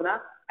 இது பார்த்தீங்கன்னா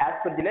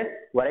Aspergillus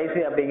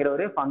oryzae அப்படிங்கிற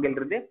ஒரு ஃபங்கைல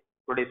இருந்து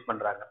ப்ரொடியூஸ்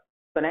பண்றாங்க.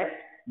 So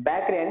next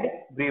bakery and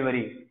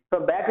ப்ரீவரி. So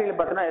பேக்கரியில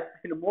பார்த்தீங்கன்னா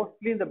எஸ்பெஷலி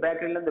மோஸ்ட்லி இந்த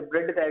பேக்கரியில இந்த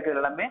பிரெட்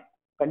தயாரிக்கிறது எல்லாமே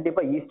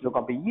கண்டிப்பா ஈஸ்ட்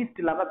இருக்கும். அப்போ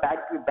ஈஸ்ட் இல்லாம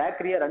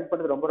பேக்கரியை ரன்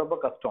பண்றது ரொம்ப ரொம்ப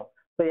கஷ்டம்.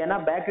 ஸோ ஏன்னா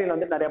பேக்கரியில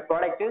வந்து நிறைய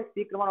ப்ராடக்ட்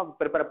சீக்கிரமா நம்ம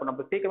ப்ரிப்பேர் பண்ணணும்.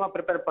 நம்ம சீக்கிரமா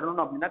ப்ரிப்பேர்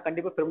பண்ணணும் அப்படின்னா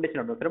கண்டிப்பா ஃபெர்மெண்டேஷன்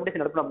நடக்கும்.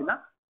 ஃபெர்மெண்டேஷன் நடக்கணும் அப்படின்னா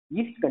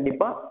ஈஸ்ட்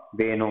கண்டிப்பா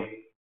வேணும்.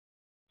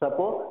 ஸோ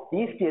அப்போ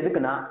ஈஸ்ட்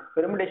எதுக்குன்னா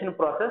ஃபெர்மெண்டேஷன்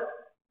ப்ராசஸ்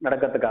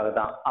நடக்கிறதுக்காக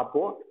தான்.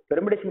 அப்போ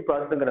ஃபெர்மெண்டேஷன்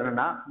ப்ராசஸ்ங்கிறது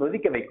என்னன்னா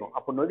நொதிக்க வைக்கும்.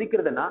 அப்போ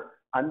நொதிக்கிறதுனா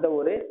அந்த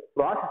ஒரு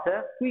ப்ராசஸை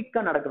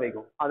குயிக்கா நடக்க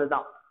வைக்கும்,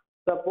 அதுதான்.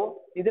 ஸோ அப்போ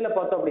இதுல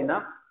பார்த்தோம் அப்படின்னா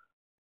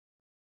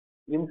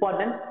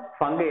இம்பார்ட்டன்ட்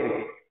ஃபங்கை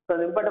இருக்கு. ஸோ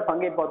அந்த இம்பார்ட்டன்ட்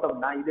ஃபங்கை பார்த்தோம்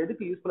அப்படின்னா இது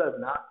எதுக்கு யூஸ்ஃபுல்லா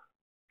இருக்குன்னா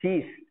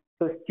சீஸ்.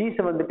 ஸோ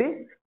சீஸை வந்துட்டு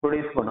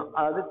ப்ரொடியூஸ் பண்ணும்.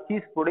 அதாவது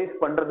சீஸ் ப்ரொடியூஸ்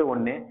பண்றது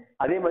ஒண்ணு,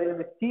 அதே மாதிரி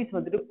இந்த சீஸ்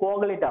வந்துட்டு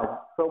கோகுலேட் ஆகும்.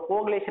 ஸோ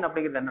கோகுலேஷன்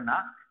அப்படிங்கிறது என்னன்னா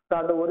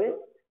அந்த ஒரு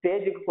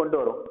ஸ்டேஜுக்கு கொண்டு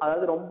வரும்.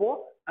 அதாவது ரொம்ப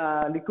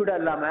லிக்விடா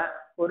இல்லாம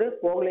ஒரு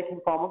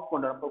கோகுலேஷன் ஃபார்முக்கு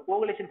கொண்டு வரும். இப்போ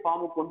கோகுலேஷன்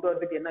ஃபார்முக்கு கொண்டு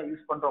வரதுக்கு என்ன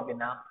யூஸ் பண்றோம்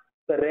அப்படின்னா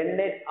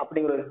ரென்னேட்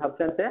அப்படிங்கிற ஒரு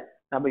சப்ஸ்டன்ஸை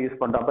நம்ம யூஸ்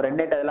பண்றோம். அப்போ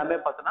ரென்னேட் எல்லாமே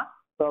பார்த்தோம்னா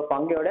ஸோ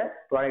ஃபங்கையோட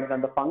ப்ராடக்ட்.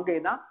 அந்த ஃபங்கை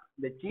தான்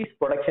இந்த சீஸ்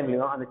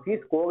ப்ரொடக்ஷன்லயும் அந்த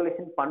சீஸ்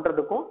கோகுலேஷன்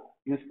பண்றதுக்கும்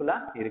யூஸ்ஃபுல்லா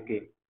இருக்கு.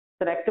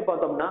 ஸோ நெக்ஸ்ட்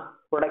பார்த்தோம்னா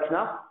ப்ரொடக்ஷன்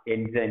ஆஃப்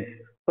என்சைம்ஸ்.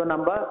 ஸோ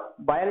நம்ம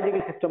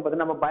பயாலஜிக்கல் சிஸ்டம்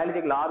பார்த்தீங்கன்னா நம்ம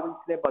பயாலஜிக்கல்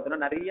ஆர்கன்ஸ்லேயே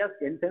பார்த்தோம்னா நிறைய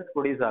என்சைம்ஸ்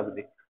ப்ரொடியூஸ்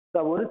ஆகுது.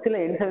 ஸோ ஒரு சில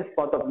என்சைம்ஸ்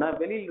பார்த்தோம்னா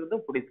வெளியில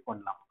இருந்தும் ப்ரொடியூஸ்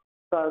பண்ணலாம்.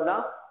 ஸோ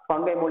அதுதான்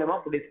ஃபங்கை மூலமா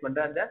ப்ரொடியூஸ்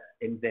பண்ற அந்த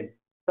enzyme.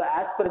 So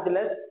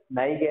Aspergillus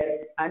நைகர்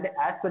and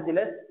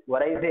Aspergillus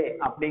oryzae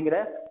அப்படிங்கிற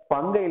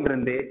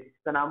ஃபங்கையிலிருந்து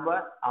நம்ம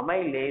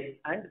அமைலேஸ்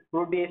அண்ட்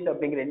புரோட்டேஸ்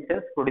அப்படிங்கிற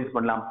என்சைம்ஸ் ப்ரொடியூஸ்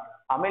பண்ணலாம்.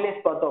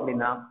 அமைலேஸ் பார்த்தோம்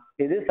அப்படின்னா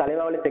இது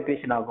சலைவாவில்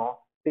செக்ரேஷன் ஆகும்.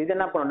 இது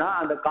என்ன பண்ணணும்னா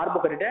அந்த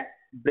கார்போஹைட்ரேட்டை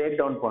பிரேக்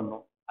டவுன்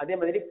பண்ணும். அதே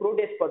மாதிரி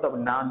புரோட்டேஸ் பார்த்தோம்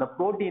அப்படின்னா அந்த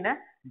புரோட்டீனை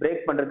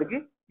பிரேக் பண்றதுக்கு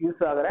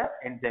யூஸ் ஆகிற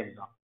என்சைம்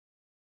தான்.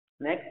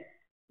 நெக்ஸ்ட்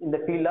இந்த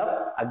field of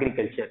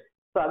agriculture.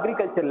 So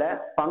அக்ரிகல்ச்சர்ல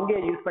fungi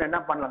use பண்ண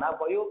என்ன பண்ணலாம்னா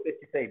பயோ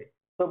பெஸ்டிசைடு.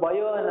 ஸோ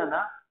பயோ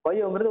என்னன்னா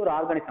பயோங்கிறது ஒரு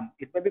organism,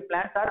 it may be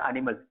plants are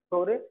animals. So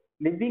ஒரு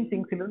லிவிங்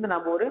திங்ஸ்ல இருந்து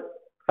நம்ம ஒரு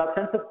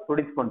சப்ஸ்டன்ஸ்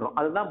ப்ரொடியூஸ் பண்றோம்,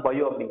 அதுதான்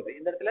பயோ அப்படிங்கிறது.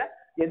 இந்த இடத்துல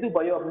எது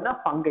பயோ அப்படின்னா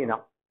ஃபங்கை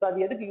தான். ஸோ அது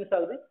எதுக்கு யூஸ்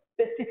ஆகுது?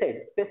 பெஸ்டிசைடு.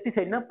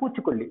 பெஸ்டிசைட்னா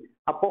பூச்சிக்கொல்லி.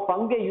 அப்போ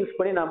ஃபங்கை யூஸ்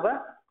பண்ணி நம்ம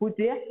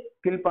பூச்சியை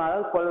கில்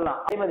கொள்ளலாம்.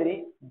 அதே மாதிரி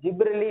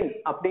ஜிப்ரலின்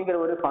அப்படிங்கிற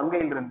ஒரு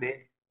ஃபங்கைல இருந்து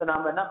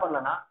நாம என்ன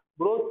பண்ணலாம்னா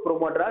growth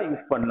ப்ரோமோட்டரா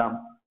யூஸ் பண்ணலாம்.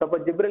 அப்போ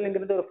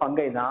ஜிப்ரலின்ங்கிறது ஒரு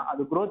ஃபங்கை தான்,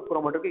 அது growth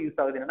ப்ரோமோட்டருக்கு யூஸ்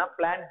ஆகுது. என்னன்னா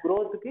பிளான்ட்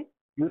growthக்கு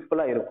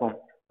யூஸ்ஃபுல்லா இருக்கும்.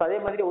 அதே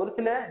மாதிரி ஒரு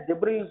சில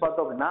ஜிப்ரலின்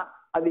பார்த்தோம் அப்படின்னா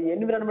அது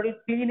என்விரான்மெண்டல்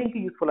கிளீனிங்க்கு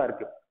யூஸ்ஃபுல்லா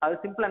இருக்கு. அது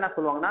சிம்பிளா என்ன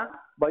சொல்லுவாங்கன்னா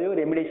பயோ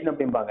ரெமிடேஷன்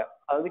அப்படிம்பாங்க.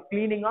 அதாவது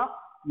கிளீனிங் ஆஃப்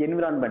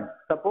என்விரான்மெண்ட்.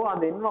 அப்போ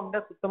அந்த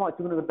என்விரான்மெண்ட்டை சுத்தமா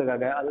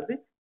வச்சுக்கணுங்கிறதுக்காக அதாவது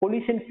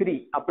பொல்யூஷன் ஃப்ரீ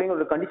அப்படிங்கிற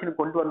ஒரு கண்டிஷன்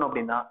கொண்டு வரணும்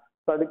அப்படின்னா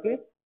அதுக்கு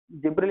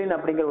ஜிப்ரலின்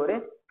அப்படிங்கிற ஒரு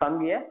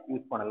ஃபங்கையை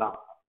யூஸ் பண்ணலாம்.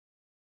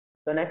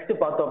 நெக்ஸ்ட்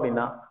பார்த்தோம்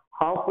அப்படின்னா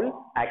ஹார்ம்ஃபுல்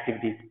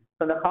ஆக்டிவிட்டிஸ்.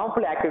 அந்த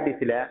ஹார்ம்ஃபுல்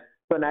ஆக்டிவிட்டிஸ்ல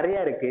நிறைய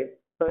இருக்கு.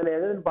 இதுல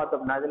எதுன்னு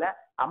பார்த்தோம்னா இதுல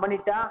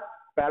அமனிட்டா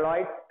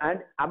பேலாய்ட்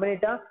அண்ட்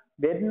அமனிட்டா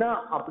வெர்னா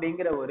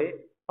அப்படிங்கிற ஒரு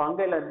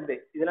ஃபங்கைல இருந்து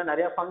இதுல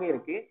நிறைய ஃபங்கை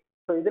இருக்கு.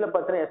 இதுல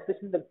பார்த்தீங்கன்னா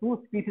எஸ்பெஷலி இந்த 2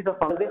 species of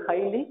fungi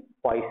highly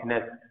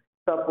poisonous.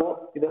 அப்போ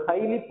இது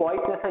ஹைலி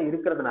பாய்சனஸா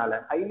இருக்கிறதுனால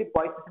ஹைலி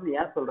பாய்சனஸ்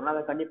ஏன் சொல்றேன்னா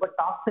அது கண்டிப்பா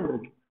டாக்ஸின்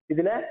இருக்கு.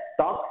 இதுல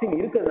டாக்ஸின்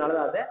இருக்கிறதுனால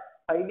அதை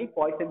ஹைலி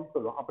பாய்சன்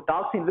சொல்றோம். அப்ப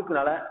டாக்ஸின்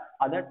இருக்கிறதுனால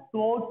அதை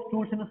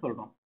டோட்ஸ்டூல்ஸ்னு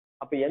சொல்றோம்.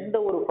 அப்ப எந்த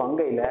ஒரு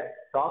ஃபங்கைல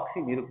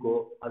டாக்ஸின் இருக்கோ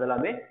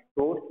அதெல்லாமே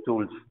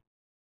டோட்ஸ்டூல்ஸ்.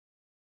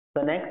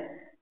 Next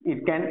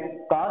it can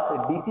cause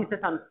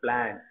diseases on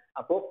plant.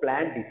 அப்போ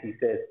பிளான்ட்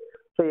டிசீசஸ்.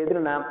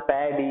 எதுனா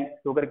பேடி,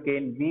 சுகர்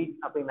கேன், வீட்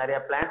அப்படி நிறைய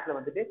பிளான்ட்ஸ்ல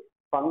வந்துட்டு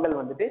ஃபங்கல்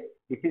வந்துட்டு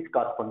டிசீஸ்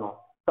காஸ் பண்ணும்.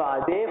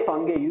 அதே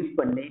ஃபங்கை யூஸ்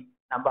பண்ணி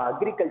நம்ம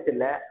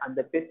அக்ரிகல்ச்சர்ல அந்த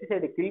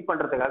பெஸ்டிசைடு கில்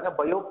பண்றதுக்காக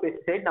பயோ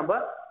பெஸ்டிசைடு நம்ம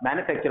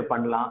மேனுஃபேக்சர்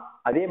பண்ணலாம்.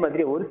 அதே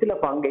மாதிரி ஒரு சில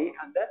ஃபங்கை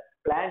அந்த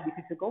பிளான்ட்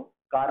டிசீஸுக்கும்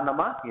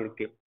காரணமா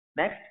இருக்கு.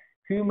 Next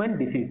human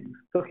disease.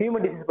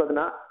 Human disease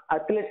பார்த்தீங்கன்னா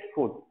அத்லெட்ஸ்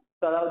ஃபுட்.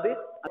 அதாவது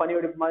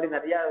பனிவெடிப்பு மாதிரி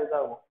நிறைய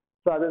இதாகும்.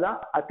 அதுதான்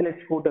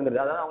அத்லெட்ஸ்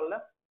ஃபுட்ங்கிறது. அதாவது அவங்கள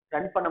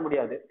ரன் பண்ண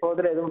முடியாது,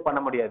 சோதனை எதுவும் பண்ண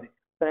முடியாது.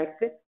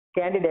 நெக்ஸ்ட்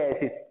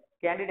கேண்டிடைசிஸ்.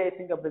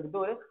 கேண்டிடைசிஸ்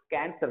அப்படிங்கிறது ஒரு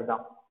கேன்சர்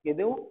தான்,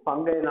 இதுவும்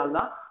ஃபங்கைனால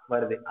தான்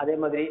வருது. அதே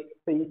மாதிரி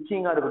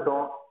இச்சிங்கா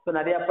இருக்கட்டும்,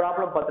 நிறைய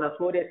ப்ராப்ளம் பார்த்தீங்கன்னா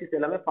சோரியாசிஸ்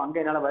எல்லாமே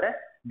ஃபங்கைனால வர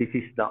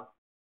டிசீஸ் தான்.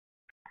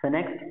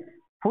 Next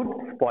food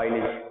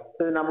spoilage.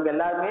 இது நமக்கு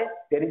எல்லாருமே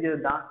தெரிஞ்சது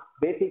தான்.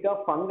 பேசிக்கா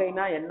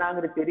ஃபங்கைனா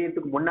என்னங்கிறது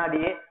தெரியறதுக்கு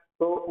முன்னாடியே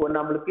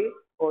நம்மளுக்கு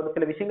ஒரு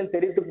சில விஷயங்கள்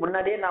தெரியறதுக்கு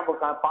முன்னாடியே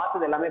நம்ம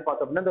பார்த்தது எல்லாமே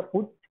பார்த்தோம் அப்படின்னா இந்த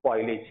ஃபுட்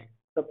ஸ்பாயிலேஜ்.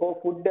 இப்போ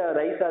ஃபுட்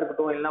ரைஸா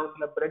இருக்கட்டும் எல்லாம்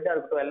சில பிரெட்டா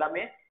இருக்கட்டும்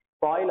எல்லாமே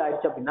ஸ்பாயில்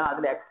ஆயிடுச்சு அப்படின்னா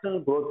அதுல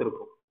எக்ஸ்டர்னல் க்ரோத்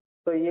இருக்கும்.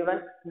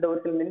 ஈவன் இந்த ஒரு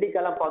சில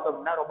நெல்லிக்காய்லாம் பார்த்தோம்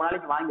அப்படின்னா ரொம்ப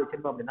நாளைக்கு வாங்கி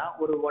வச்சிருக்கோம் அப்படின்னா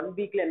ஒரு 1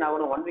 வீக்ல என்ன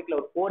ஆகணும், 1 வீக்ல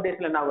ஒரு 4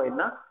 டேஸ்ல என்ன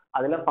ஆகும்னா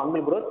அதுல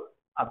ஃபங்கல் க்ரோத்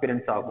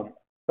அப்பியரன்ஸ் ஆகும்.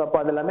 அப்போ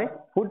அது எல்லாமே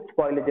ஃபுட்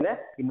ஸ்பாயிலேஜ்ல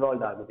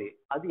இன்வால்வ் ஆகுது.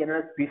 அது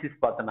என்னென்ன ஸ்பீசிஸ்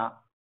பார்த்தோம்னா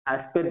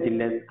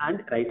ஆஸ்பெர்ஜில்லஸ்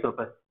அண்ட்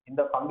ரைசோபஸ்.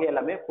 இந்த ஃபங்கை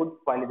எல்லாமே ஃபுட்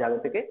ஸ்பாயிலேஜ்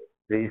ஆகிறதுக்கு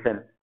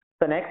reason.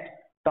 Next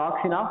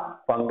toxin of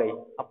fungi.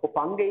 அப்போ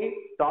ஃபங்கை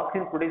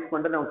டாக்ஸின் ப்ரொடியூஸ்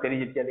பண்றது நமக்கு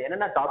தெரிஞ்சிருச்சு. அது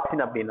என்னென்ன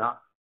டாக்ஸின் அப்படின்னா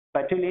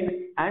பெட்டுலின்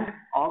அண்ட்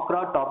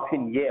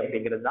ஆக்ராடாக்சின் ஏ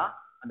அப்படிங்கிறது தான்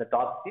அந்த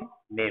toxin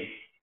name.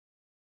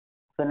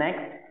 So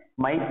next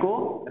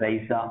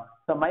mycorrhiza.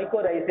 So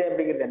mycorrhiza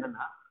அப்படிங்கிறது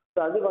என்னன்னா, ஸோ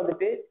அது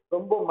வந்துட்டு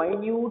ரொம்ப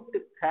மைன்யூட்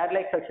ஹேர்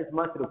லைக் ஸ்ட்ரக்சர்ஸ்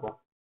மாதிரி இருக்கும்.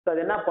 ஸோ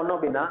அது என்ன பண்ணும்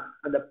அப்படின்னா,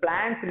 அந்த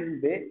பிளான்ட்ல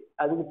இருந்து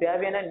அதுக்கு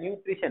தேவையான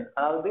நியூட்ரிஷன்,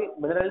 அதாவது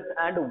மினரல்ஸ்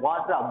அண்ட்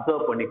வாட்டர்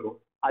அப்சர்வ் பண்ணிக்கும்.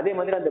 அதே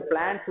மாதிரி அந்த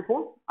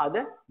பிளான்ட்ஸுக்கும்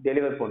அதை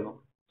டெலிவர் பண்ணும்.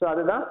 ஸோ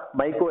அதுதான்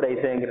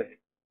மைக்கோரைசாங்கிறது.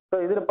 ஸோ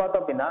இதில்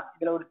பார்த்தோம் அப்படின்னா,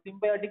 இதுல ஒரு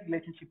சிம்பயாட்டிக்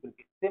ரிலேஷன்ஷிப்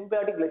இருக்கு.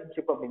 சிம்பயாட்டிக்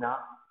ரிலேஷன்ஷிப் அப்படின்னா,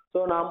 ஸோ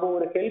நாம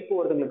ஒரு ஹெல்ப்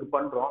ஒருத்தங்களுக்கு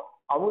பண்றோம்,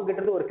 அவங்க கிட்ட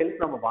இருந்து ஒரு ஹெல்ப்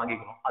நம்ம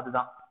வாங்கிக்கிறோம்,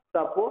 அதுதான். ஸோ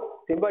அப்போ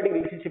சிம்பயாட்டிக்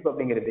ரிலேஷன்ஷிப்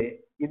அப்படிங்கிறது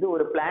இது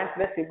ஒரு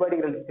பிளான்ட்ல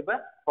சிம்பயாட்டிக் ரிலேஷன்ஷிப்பை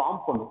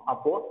ஃபார்ம் பண்ணும்.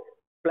 அப்போ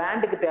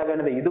பிளான்ட்டுக்கு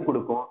தேவையானதை இது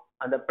கொடுக்கும்,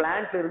 அந்த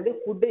பிளான்ட்ல இருந்து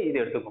ஃபுட்டை இது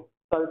எடுத்துக்கும்.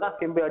 ஸோ அதுதான்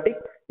சிம்பயாட்டிக்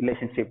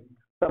ரிலேஷன்ஷிப்.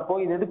 ஸோ அப்போ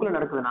இது எதுக்குள்ள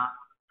நடக்குதுன்னா,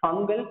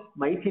 ஃபங்கல்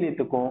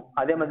மைசீலியத்துக்கும்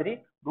அதே மாதிரி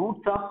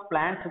ரூட்ஸ் ஆஃப்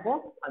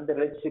பிளான்ட்ஸுக்கும் அந்த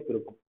ரிலேஷன்ஷிப்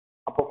இருக்கும்.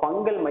 அப்போ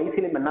ஃபங்கல்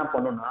மைசீலியம் என்ன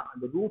பண்ணும்னா,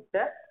 அந்த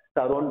ரூட்ஸை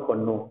சரௌண்ட்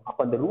பண்ணும்.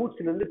 அப்போ அந்த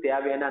ரூட்ஸ்ல இருந்து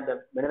தேவையான அந்த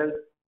மினரல்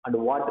அண்ட்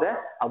வாட்டரை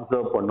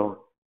அப்சர்வ் பண்ணும்.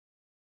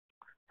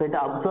 So it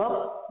absorb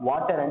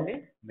water and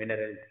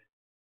minerals.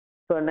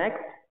 So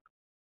next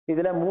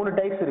இதுல 3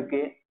 டைப்ஸ்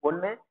இருக்கு.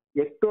 ஒன்னு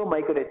எக்டோ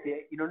மைக்ரோரைசே,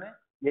 இன்னொன்னு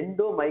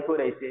எண்டோ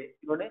மைக்ரோரைசே,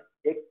 இன்னொன்னு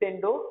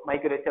எக்டெண்டோ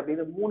மைக்ரோரைசே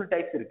அப்படின்னு 3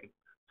 டைப்ஸ் இருக்கு.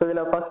 ஸோ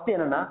இதுல ஃபர்ஸ்ட்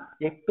என்னன்னா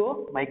எக்டோ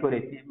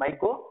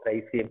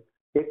மைக்ரோரைசே.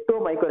 எக்டோ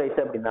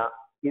மைக்ரோரைசே அப்படின்னா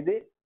இது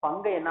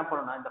ஃபங்கை என்ன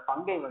பண்ணும்னா, இந்த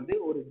ஃபங்கை வந்து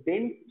ஒரு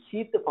டென்ஸ்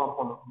ஷீட் ஃபார்ம்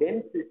பண்ணும்.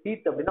 டென்ஸ்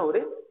ஷீட் அப்படின்னா ஒரு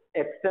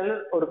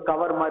எக்ஸ்டர்னல் ஒரு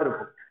கவர் மாதிரி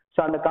இருக்கும். ஸோ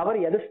அந்த கவர்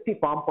எதை சுற்றி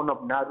ஃபார்ம் பண்ணும்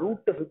அப்படின்னா,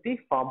 ரூட்டை சுற்றி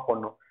ஃபார்ம்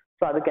பண்ணும்.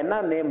 ஸோ அதுக்கு என்ன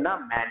நேம்னா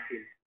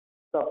மேண்டில்.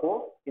 ஸோ அப்போ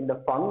இந்த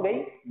ஃபங்கை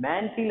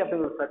மேண்டில்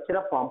அப்படிங்கிற ஒரு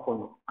ஸ்ட்ரக்சரை ஃபார்ம்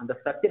பண்ணும். அந்த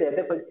ஸ்ட்ரக்சர்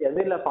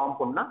எதில் ஃபார்ம்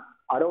பண்ணும்னா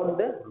அரௌண்ட்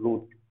த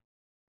ரூட்.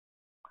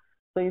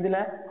 ஸோ இதுல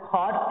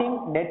ஹார்டிங்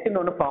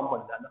நெட்னு ஒன்று ஃபார்ம்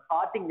பண்ணுது. அந்த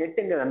ஹார்டிங்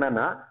நெட்டுங்கிறது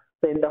என்னன்னா,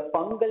 இந்த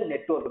ஃபங்கல்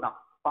நெட்வொர்க் தான்.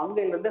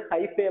 ஃபங்கைல இருந்து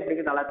ஹைஃபே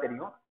அப்படிங்கிறது நல்லா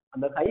தெரியும்.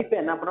 அந்த ஹைஃபே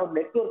என்ன பண்ணா ஒரு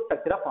நெட்வொர்க்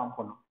ஸ்ட்ரக்சரா ஃபார்ம்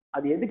பண்ணும்.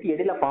 அது எதுக்கு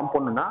இடையில ஃபார்ம்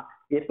பண்ணும்னா,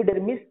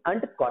 எபிடெர்மிஸ்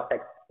அண்ட்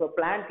கார்டெக்ஸ். ஸோ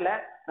பிளான்ட்ல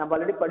நம்ம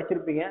ஆல்ரெடி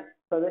படிச்சிருப்பீங்க.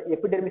 ஸோ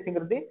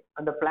எபிடெர்மிஸ்ங்கிறது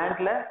அந்த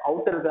பிளான்ட்ல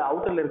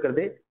அவுட்டர்ல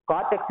இருக்கிறது,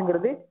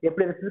 கார்டெக்ஸ்ங்கிறது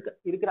எபிடெர்மிஸ்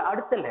இருக்கிற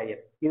அடுத்த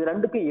லேயர். இது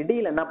ரெண்டுக்கும்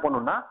இடையில என்ன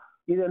பண்ணும்னா,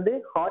 இது வந்து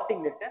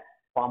ஹார்டிங் நெட்டை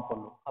ஃபார்ம்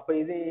பண்ணும். அப்ப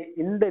இது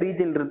இந்த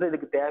ரீஜன்ல இருந்து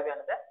இதுக்கு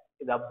தேவையானதை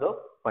இது அப்சர்வ்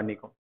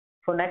பண்ணிக்கும்.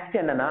 ஸோ நெக்ஸ்ட்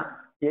என்னன்னா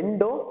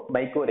எண்டோ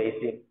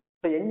மைக்ரோரைசே.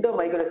 ஸோ எண்டோ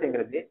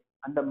மைக்ரோரைசேங்கிறது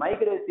அந்த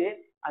மைக்ரோரைசே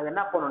அது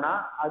என்ன பண்ணும்னா,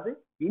 அது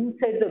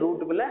இன்சைட் த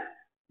ரூட்டுக்குள்ள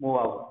மூவ்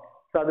ஆகும்.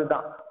 ஸோ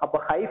அதுதான் அப்போ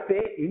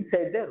hyphae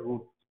inside the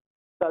root.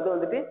 So அது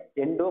வந்துட்டு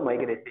எண்டோ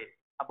மைக்ரோரைசே.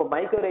 அப்போ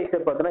மைக்ரோரைசே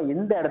பார்த்தோம்னா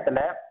இந்த இடத்துல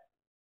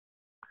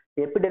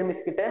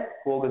எபிடெர்மிஸ் கிட்ட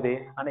போகுது,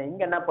 ஆனா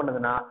இங்க என்ன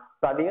பண்ணுதுன்னா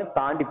அதையும்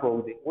தாண்டி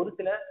போகுது. ஒரு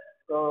சில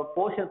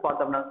போர்ஷன்ஸ்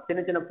பார்த்தோம்னா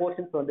சின்ன சின்ன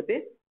போர்ஷன்ஸ் வந்துட்டு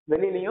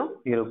வெளியிலையும்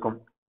இருக்கும்.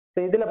 ஸோ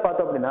இதுல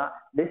பார்த்தோம் அப்படின்னா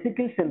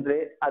வெசிக்கிள்ஸ் என்று,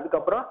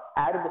 அதுக்கப்புறம்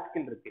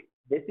ஏர்பெஸ்கில் இருக்கு.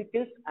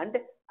 வெசிக்கிள்ஸ் அண்ட்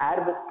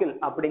ஏர்பெஸ்கில்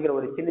அப்படிங்கிற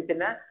ஒரு சின்ன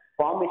சின்ன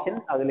ஃபார்மேஷன்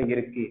அதுல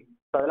இருக்கு.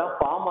 ஸோ அதெல்லாம்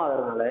ஃபார்ம்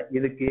ஆகுறதுனால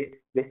இதுக்கு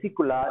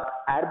வெசிகுலார்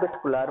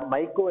ஏர்பெஸ்குலார்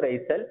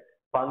மைக்ரோரைசல்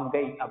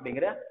ஃபங்கை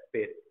அப்படிங்கிற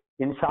பேர்.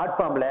 இன் ஷார்ட்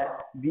ஃபார்ம்ல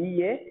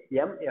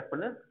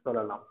VAMFன்னு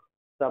சொல்லலாம்.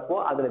 ஸோ அப்போ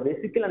அதுல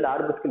வெசிக்கிள் அண்ட்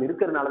ஆர்பெஸ்கில்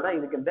இருக்கிறதுனால தான்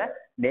இதுக்கு இந்த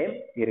நேம்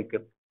இருக்கு.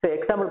 ஸோ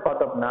எக்ஸாம்பிள்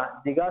பார்த்தோம் அப்படின்னா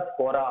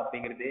ஜிகாஸ்போரா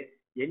அப்படிங்கிறது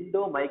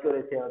endo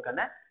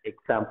மைக்ரோரைசேவுக்கான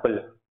example.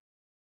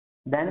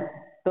 Then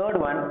third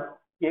one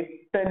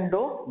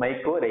எக்டெண்டோ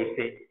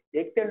மைக்ரோரைசே.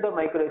 எக்டெண்டோ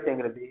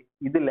மைக்ரோரைசேங்கிறது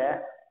இதுல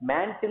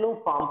மேண்டிலும்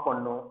ஃபார்ம்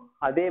பண்ணும்,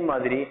 அதே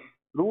மாதிரி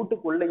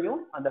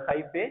ரூட்டுக்குள்ளேயும் அந்த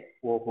ஹைஃபே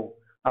போகும்.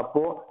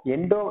 அப்போ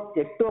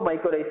எக்டோ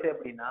மைக்ரோரைசே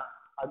அப்படின்னா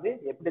அது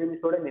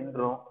எபிடெர்மிஸோட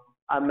நின்றும்,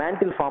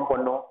 மேண்டில் ஃபார்ம்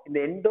பண்ணும். இந்த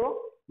எண்டோ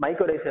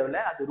மைக்ரோரைசேவ்ல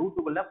அது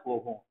ரூட்டுக்குள்ள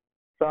போகும்.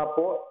 ஸோ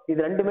அப்போ இது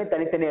ரெண்டுமே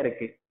தனித்தனியா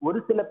இருக்கு. ஒரு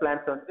சில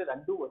பிளான்ட்ஸ் வந்து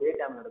ரெண்டும் ஒரே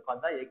டைம் நடக்கும்,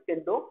 அதுதான்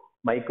எக்டெண்டோ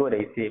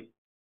மைக்ரோரைசே.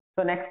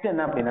 ஸோ நெக்ஸ்ட்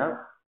என்ன அப்படின்னா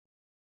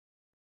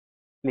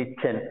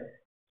லிச்சன்.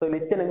 ஸோ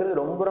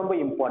லிச்சனுங்கிறது ரொம்ப ரொம்ப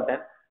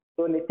இம்பார்ட்டன்ட்.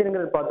 ஸோ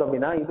லிச்சனுங்கிறது பார்த்தோம்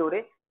அப்படின்னா இது ஒரு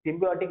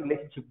சிம்பியாட்டிக்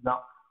ரிலேஷன்ஷிப்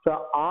தான். ஸோ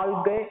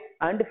ஆல்கை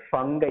அண்ட்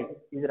ஃபங்கை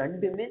இது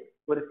ரெண்டுமே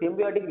ஒரு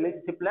சிம்பியாட்டிக்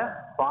ரிலேஷன்ஷிப்ல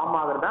ஃபார்ம்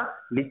ஆகுறது தான்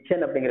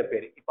லிச்சன் அப்படிங்கிற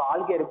பேரு. இப்போ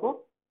ஆல்கை இருக்கும்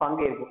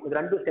ஃபங்கை இருக்கும், இது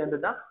ரெண்டும் சேர்ந்து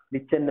தான்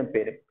லிச்சன்னு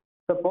பேரு.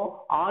 இப்போ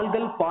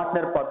ஆல்கல்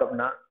பார்ட்னர்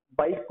பார்த்தோம்னா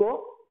பைக்கோ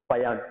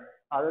பயாண்ட்.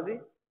 அதாவது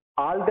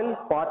ஆல்கல்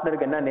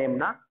பார்ட்னருக்கு என்ன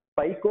நேம்னா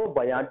பைக்கோ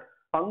பயாண்ட்,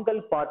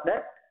 ஃபங்கல்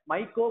பார்ட்னர்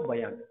மைக்கோ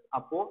பயாண்ட்.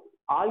 அப்போ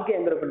ஆல்கே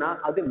எங்க இருக்குன்னா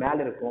அது மேல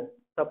இருக்கும்,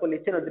 அப்போ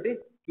லிச்சன் வந்துட்டு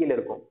கீழே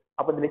இருக்கும்.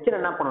 அப்போ இந்த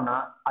லிச்சன் என்ன பண்ணும்னா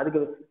அதுக்கு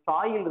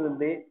சாயில்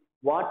இருந்து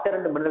வாட்டர்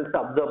அண்ட் மினரல்ஸ்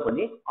அப்சர்வ்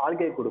பண்ணி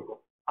ஆல்கே கொடுக்கும்.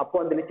 அப்போ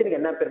அந்த லிச்சனுக்கு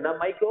என்ன பேருனா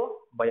மைக்கோ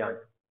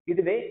பயாண்ட்.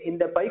 இதுவே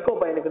இந்த பைக்கோ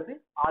பயாண்டுங்கிறது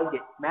ஆல்கே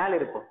மேல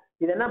இருக்கும்.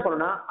 இது என்ன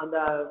பண்ணும்னா அந்த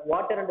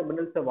வாட்டர் அண்ட்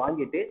மினரல்ஸை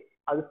வாங்கிட்டு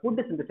அது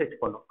ஃபுட் சிந்தசைஸ்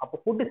பண்ணும். அப்போ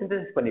ஃபுட்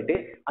சிந்தசைஸ் பண்ணிட்டு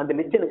அந்த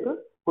லிச்சனுக்கு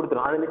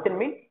கொடுத்துரும். அந்த லிச்சன்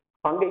மீன்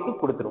ஃபங்கைக்கு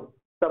கொடுத்துரும்.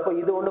 அப்போ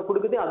இது ஒண்ணு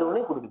கொடுக்குது, அது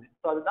ஒண்ணு கொடுக்குது.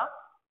 ஸோ அதுதான்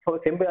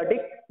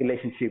சிம்பியாட்டிக்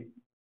ரிலேஷன்ஷிப்.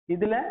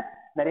 இதுல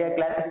நிறைய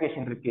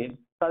கிளாசிபிகேஷன் இருக்கு.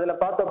 ஸோ அதுல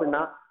பார்த்தோம்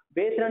அப்படின்னா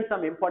based on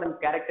some important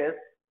characters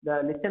the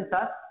lichens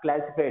are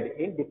classified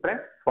in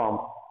different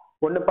forms.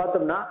 ஒன்னு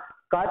பார்த்தோம்னா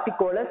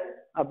கார்டிகோலஸ்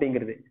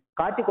அப்படிங்கிறது.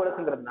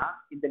 கார்டிகோலஸ்ங்கிறதுனா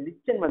இந்த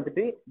லிச்சன்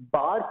வந்துட்டு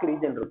பார்க்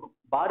ரீஜன் இருக்கும்.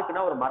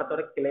 பார்க்னா ஒரு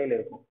மரத்தோட கிளையில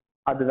இருக்கும்.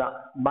 அதுதான்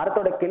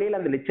மரத்தோட கிளையில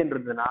அந்த லிச்சன்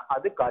இருந்ததுன்னா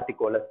அது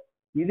கார்டிகோலஸ்.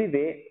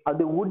 இதுவே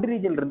அது உட்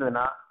ரீஜன்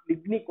இருந்ததுன்னா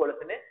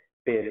லிக்னிகோலஸ்னு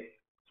பேரு.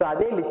 ஸோ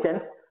அதே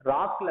லிச்சன்ஸ்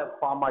ராக்ல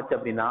ஃபார்ம் ஆச்சு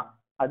அப்படின்னா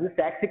அது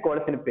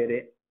சாக்சிகோலஸ்னு பேரு.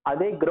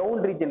 அதே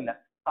கிரவுண்ட் ரீஜன்ல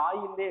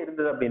சாயிலே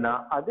இருந்தது அப்படின்னா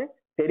அது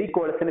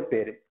டெரிகோலஸ்னு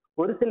பேரு.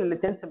 ஒரு சில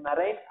lichens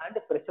marine and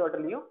fresh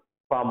வாட்டர்லயும்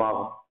form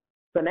ஆகும்.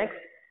 So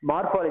next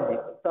morphology.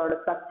 ஸோ அதோட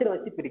ஸ்ட்ரக்சர்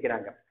வச்சு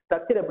பிரிக்கிறாங்க.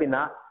 ஸ்ட்ரக்சர்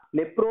எப்படின்னா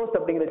லெப்ரோஸ்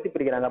அப்படிங்கிற வச்சு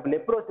பிரிக்கிறாங்க. அப்ப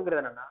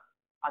லெப்ரோஸ்ங்கிறது என்னன்னா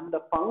அந்த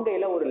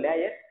ஃபங்கைல ஒரு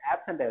லேயர்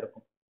ஆப்சென்ட்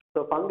ஆயிருக்கும். ஸோ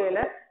ஃபங்கைல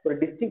ஒரு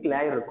டிஸ்டிங்க்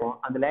லேயர் இருக்கும்.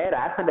 அந்த லேயர்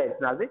ஆப்சென்ட்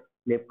ஆயிடுச்சுன்னா அது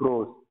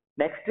லெப்ரோஸ்.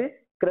 நெக்ஸ்ட்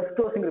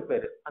கிரஸ்டோஸ்ங்கிற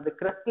பேரு. அந்த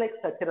கிரஸ்ட் லைக்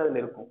ஸ்ட்ரக்சர் அதுல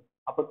இருக்கும்.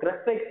 அப்ப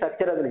கிரஸ்ட் லைக்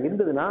ஸ்ட்ரக்சர் அதுல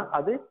இருந்ததுன்னா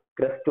அது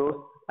கிரஸ்டோஸ்.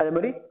 அதே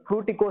மாதிரி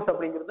ஃப்ரூட்டிகோஸ்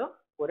அப்படிங்கிறதும்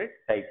ஒரு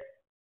டைப்.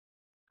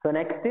 ஸோ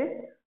நெக்ஸ்ட்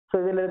ஸோ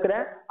இதுல இருக்கிற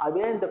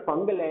அதே இந்த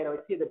ஃபங்கல் லேயரை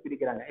வச்சு இதை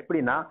பிரிக்கிறாங்க.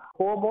 எப்படின்னா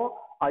ஹோமோ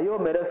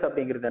அயோமெரஸ்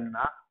அப்படிங்கிறது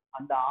என்னன்னா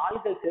அந்த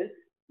ஆல்கல் செல்ஸ்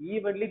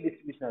ஈவன்லி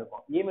டிஸ்ட்ரிபியூஷன்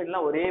இருக்கும்.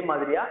 ஈவன்லாம் ஒரே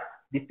மாதிரியா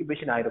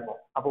டிஸ்ட்ரிபியூஷன் ஆயிருக்கும்.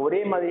 அப்போ ஒரே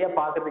மாதிரியா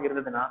பாக்குறதுக்கு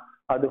இருந்ததுன்னா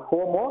அது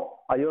ஹோமோ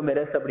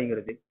அயோமெரஸ்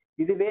அப்படிங்கிறது.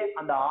 இதுவே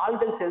அந்த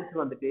ஆல்கல் செல்ஸ்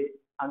வந்துட்டு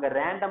அங்க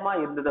ரேண்டமா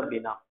இருந்தது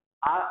அப்படின்னா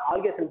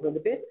ஆல்கல் செல்ஸ்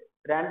வந்துட்டு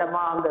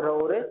ரேண்டமா அங்க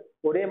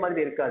ஒரே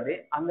மாதிரி இருக்காது,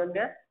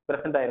 அங்கங்க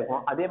பிரசன்ட்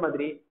ஆயிருக்கும். அதே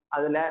மாதிரி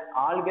அதுல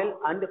ஆல்கல்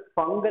அண்ட்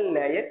ஃபங்கல்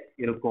லேயர்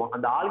இருக்கும்.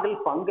 அந்த ஆல்கல்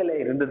ஃபங்கல்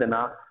லேயர்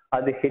இருந்ததுன்னா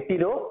அது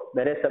ஹெட்டிரோ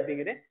மெரஸ்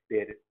அப்படிங்கிற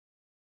பேரு.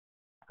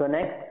 ஸோ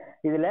நெக்ஸ்ட்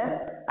இதுல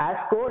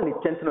ஆஸ்கோ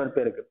லிச்சன்ஸ் ஒரு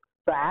பேர் இருக்கு.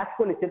 ஸோ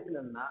ஆஸ்கோ லிச்சன்ஸ்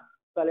என்னன்னா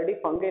ஆல்ரெடி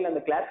ஃபங்கைல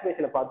அந்த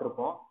கிளாசிஃபிகேஷன்ல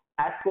பார்த்திருப்போம்.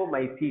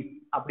 ஆஸ்கோமைசிஸ்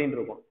அப்படின்னு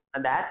இருக்கும்.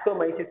 அந்த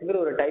ஆஸ்கோமைசிஸ்ங்கிற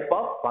ஒரு டைப்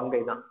ஆஃப்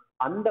ஃபங்கை தான்.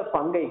 அந்த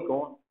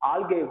ஃபங்கைக்கும்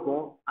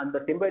ஆல்கேக்கும் அந்த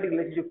சிம்பயோட்டிக்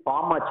ரிலேஷன்ஷிப்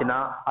ஃபார்ம் ஆச்சுன்னா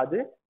அது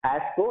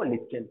ஆஸ்கோ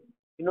லிச்சன்ஸ்.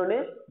 இன்னொன்னு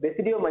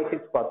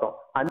பெசிடியோமைசிஸ் பார்த்தோம்.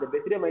 அந்த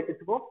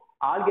பெசிடியோமைசிஸ்க்கும்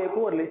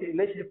ஆல்கேக்கும் ஒரு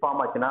ரிலேஷன்ஷிப்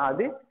ஃபார்ம் ஆச்சுன்னா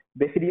அது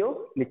பெசிடியோ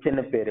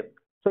லிச்சன் பேரு.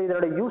 ஸோ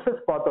இதோட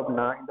யூசஸ் பார்த்தோம்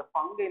அப்படின்னா இந்த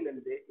ஃபங்கைல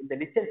இருந்து இந்த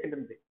லிச்சன்ஸ்ல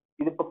இருந்து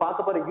இது இப்ப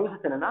பார்க்க போற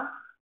யூசஸ் என்னன்னா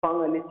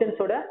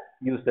லிச்சன்ஸோட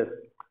யூசஸ்.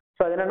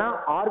 ஸோ அது என்னன்னா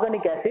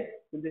ஆர்கானிக் ஆசிட்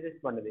சிந்தசிஸ்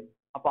பண்ணுது.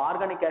 அப்ப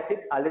ஆர்கானிக்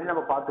ஆசிட் ஆல்ரெடி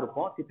நம்ம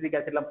பார்த்திருப்போம், சிட்ரிக்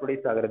ஆசிட் எல்லாம்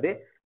ப்ரொடியூஸ் ஆகுறது.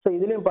 ஸோ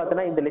இதுலயும்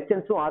பார்த்தோன்னா இந்த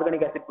லிச்சன்ஸும்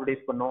ஆர்கானிக் ஆசிட்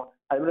ப்ரொடியூஸ் பண்ணும்.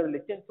 அது மாதிரி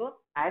லிச்சன்ஸும்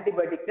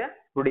ஆன்டிபயோட்டிக்ஸை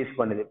ப்ரொடியூஸ்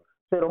பண்ணுது.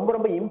 ஸோ ரொம்ப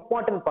ரொம்ப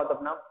இம்பார்ட்டன்ட்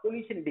பார்த்தோம்னா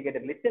பொல்யூஷன்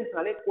இண்டிகேட்டர்.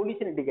 லிச்சன்ஸ்னாலே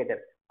pollution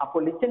indicator. அப்போ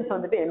லிச்சன்ஸ்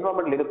வந்துட்டு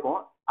என்வரான்மெண்ட்ல இருக்கும்.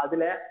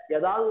 அதுல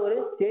ஏதாவது ஒரு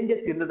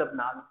சேஞ்சஸ் இருந்தது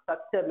அப்படின்னா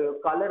ஸ்ட்ரக்சர்லயோ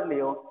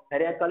கலர்லயோ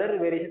நிறைய கலர்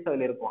வேரியேஷன்ஸ்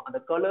அதுல இருக்கும்.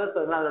 அந்த கலர்ஸ்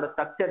அதோட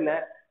ஸ்ட்ரக்சர்ல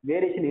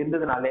வேரியேஷன்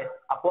இருந்ததுனாலே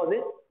அப்போ அது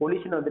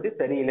பொல்யூஷன் வந்துட்டு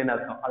சரியில்லைன்னு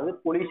அர்த்தம். அது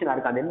பொல்யூஷனா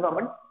இருக்கு, அந்த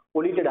என்வரான்மெண்ட்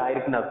பொல்யூட்டட்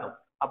ஆயிருக்குன்னு அர்த்தம்.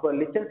 அப்போ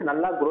லிச்சன்ஸ்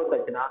நல்லா growth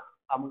ஆச்சுன்னா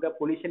அங்க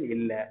பொல்யூஷன்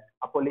இல்லை.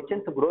 அப்போ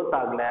லிச்சன்ஸ் growth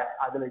ஆகல,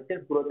 அதுல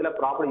லிச்சன்ஸ் growthல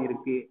ப்ராப்ளம்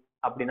இருக்கு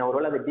அப்படின்னா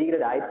ஒருவேளை அது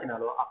டீக்ரேட்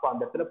ஆயிடுச்சுனாலோ அப்போ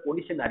அந்த இடத்துல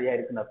பொல்யூஷன் நிறைய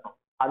இருக்குன்னு அர்த்தம்.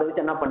 அதை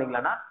வச்சு என்ன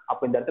பண்ணிக்கலாம்னா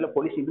அப்போ இந்த இடத்துல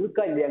பொல்யூஷன்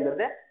இருக்கா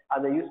இல்லையாங்கிறத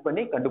அதை யூஸ்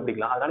பண்ணி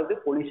கண்டுபிடிக்கலாம். அதனால இது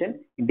pollution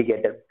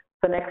indicator.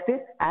 So next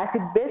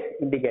acid base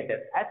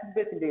indicator. Acid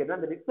base indicator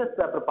அந்த லிட்மஸ்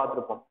பேப்பர்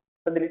பார்த்திருப்போம்.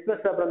 அந்த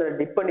லிட்மஸ் பேப்பர் அந்த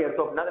டிப் பண்ணி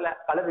எடுத்தோம் அப்படின்னா அதுல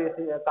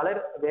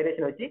கலர்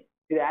வேரியேஷன் வச்சு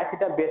இது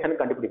ஆசிட்டா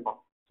பேஸ்னு கண்டுபிடிப்போம்.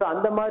 ஸோ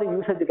அந்த மாதிரி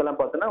யூசேஜுக்கு எல்லாம்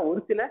பார்த்தோம்னா ஒரு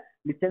சில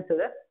லிச்சன்ஸ்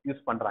அதை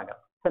யூஸ் பண்றாங்க.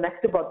 ஸோ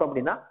நெக்ஸ்ட் பார்த்தோம்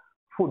அப்படின்னா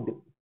ஃபுட்.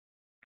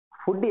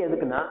 ஃபுட்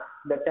எதுக்குன்னா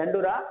இந்த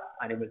டெண்டூரா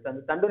அனிமல்ஸ்.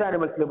 அந்த டெண்டூரா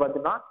அனிமல்ஸ்ல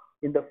பார்த்தோம்னா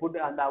இந்த ஃபுட்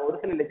அந்த ஒரு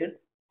சில லிச்சன்ஸ்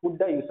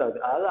ஃபுட்டா யூஸ் ஆகுது.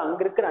 அதாவது அங்க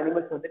இருக்கிற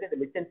அனிமல்ஸ் வந்துட்டு இந்த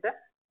லிச்சன்ஸை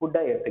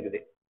ஃபுட்டா எடுத்துக்குது.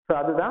 ஸோ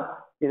அதுதான்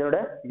இதோட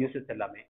யூசஸ் எல்லாமே.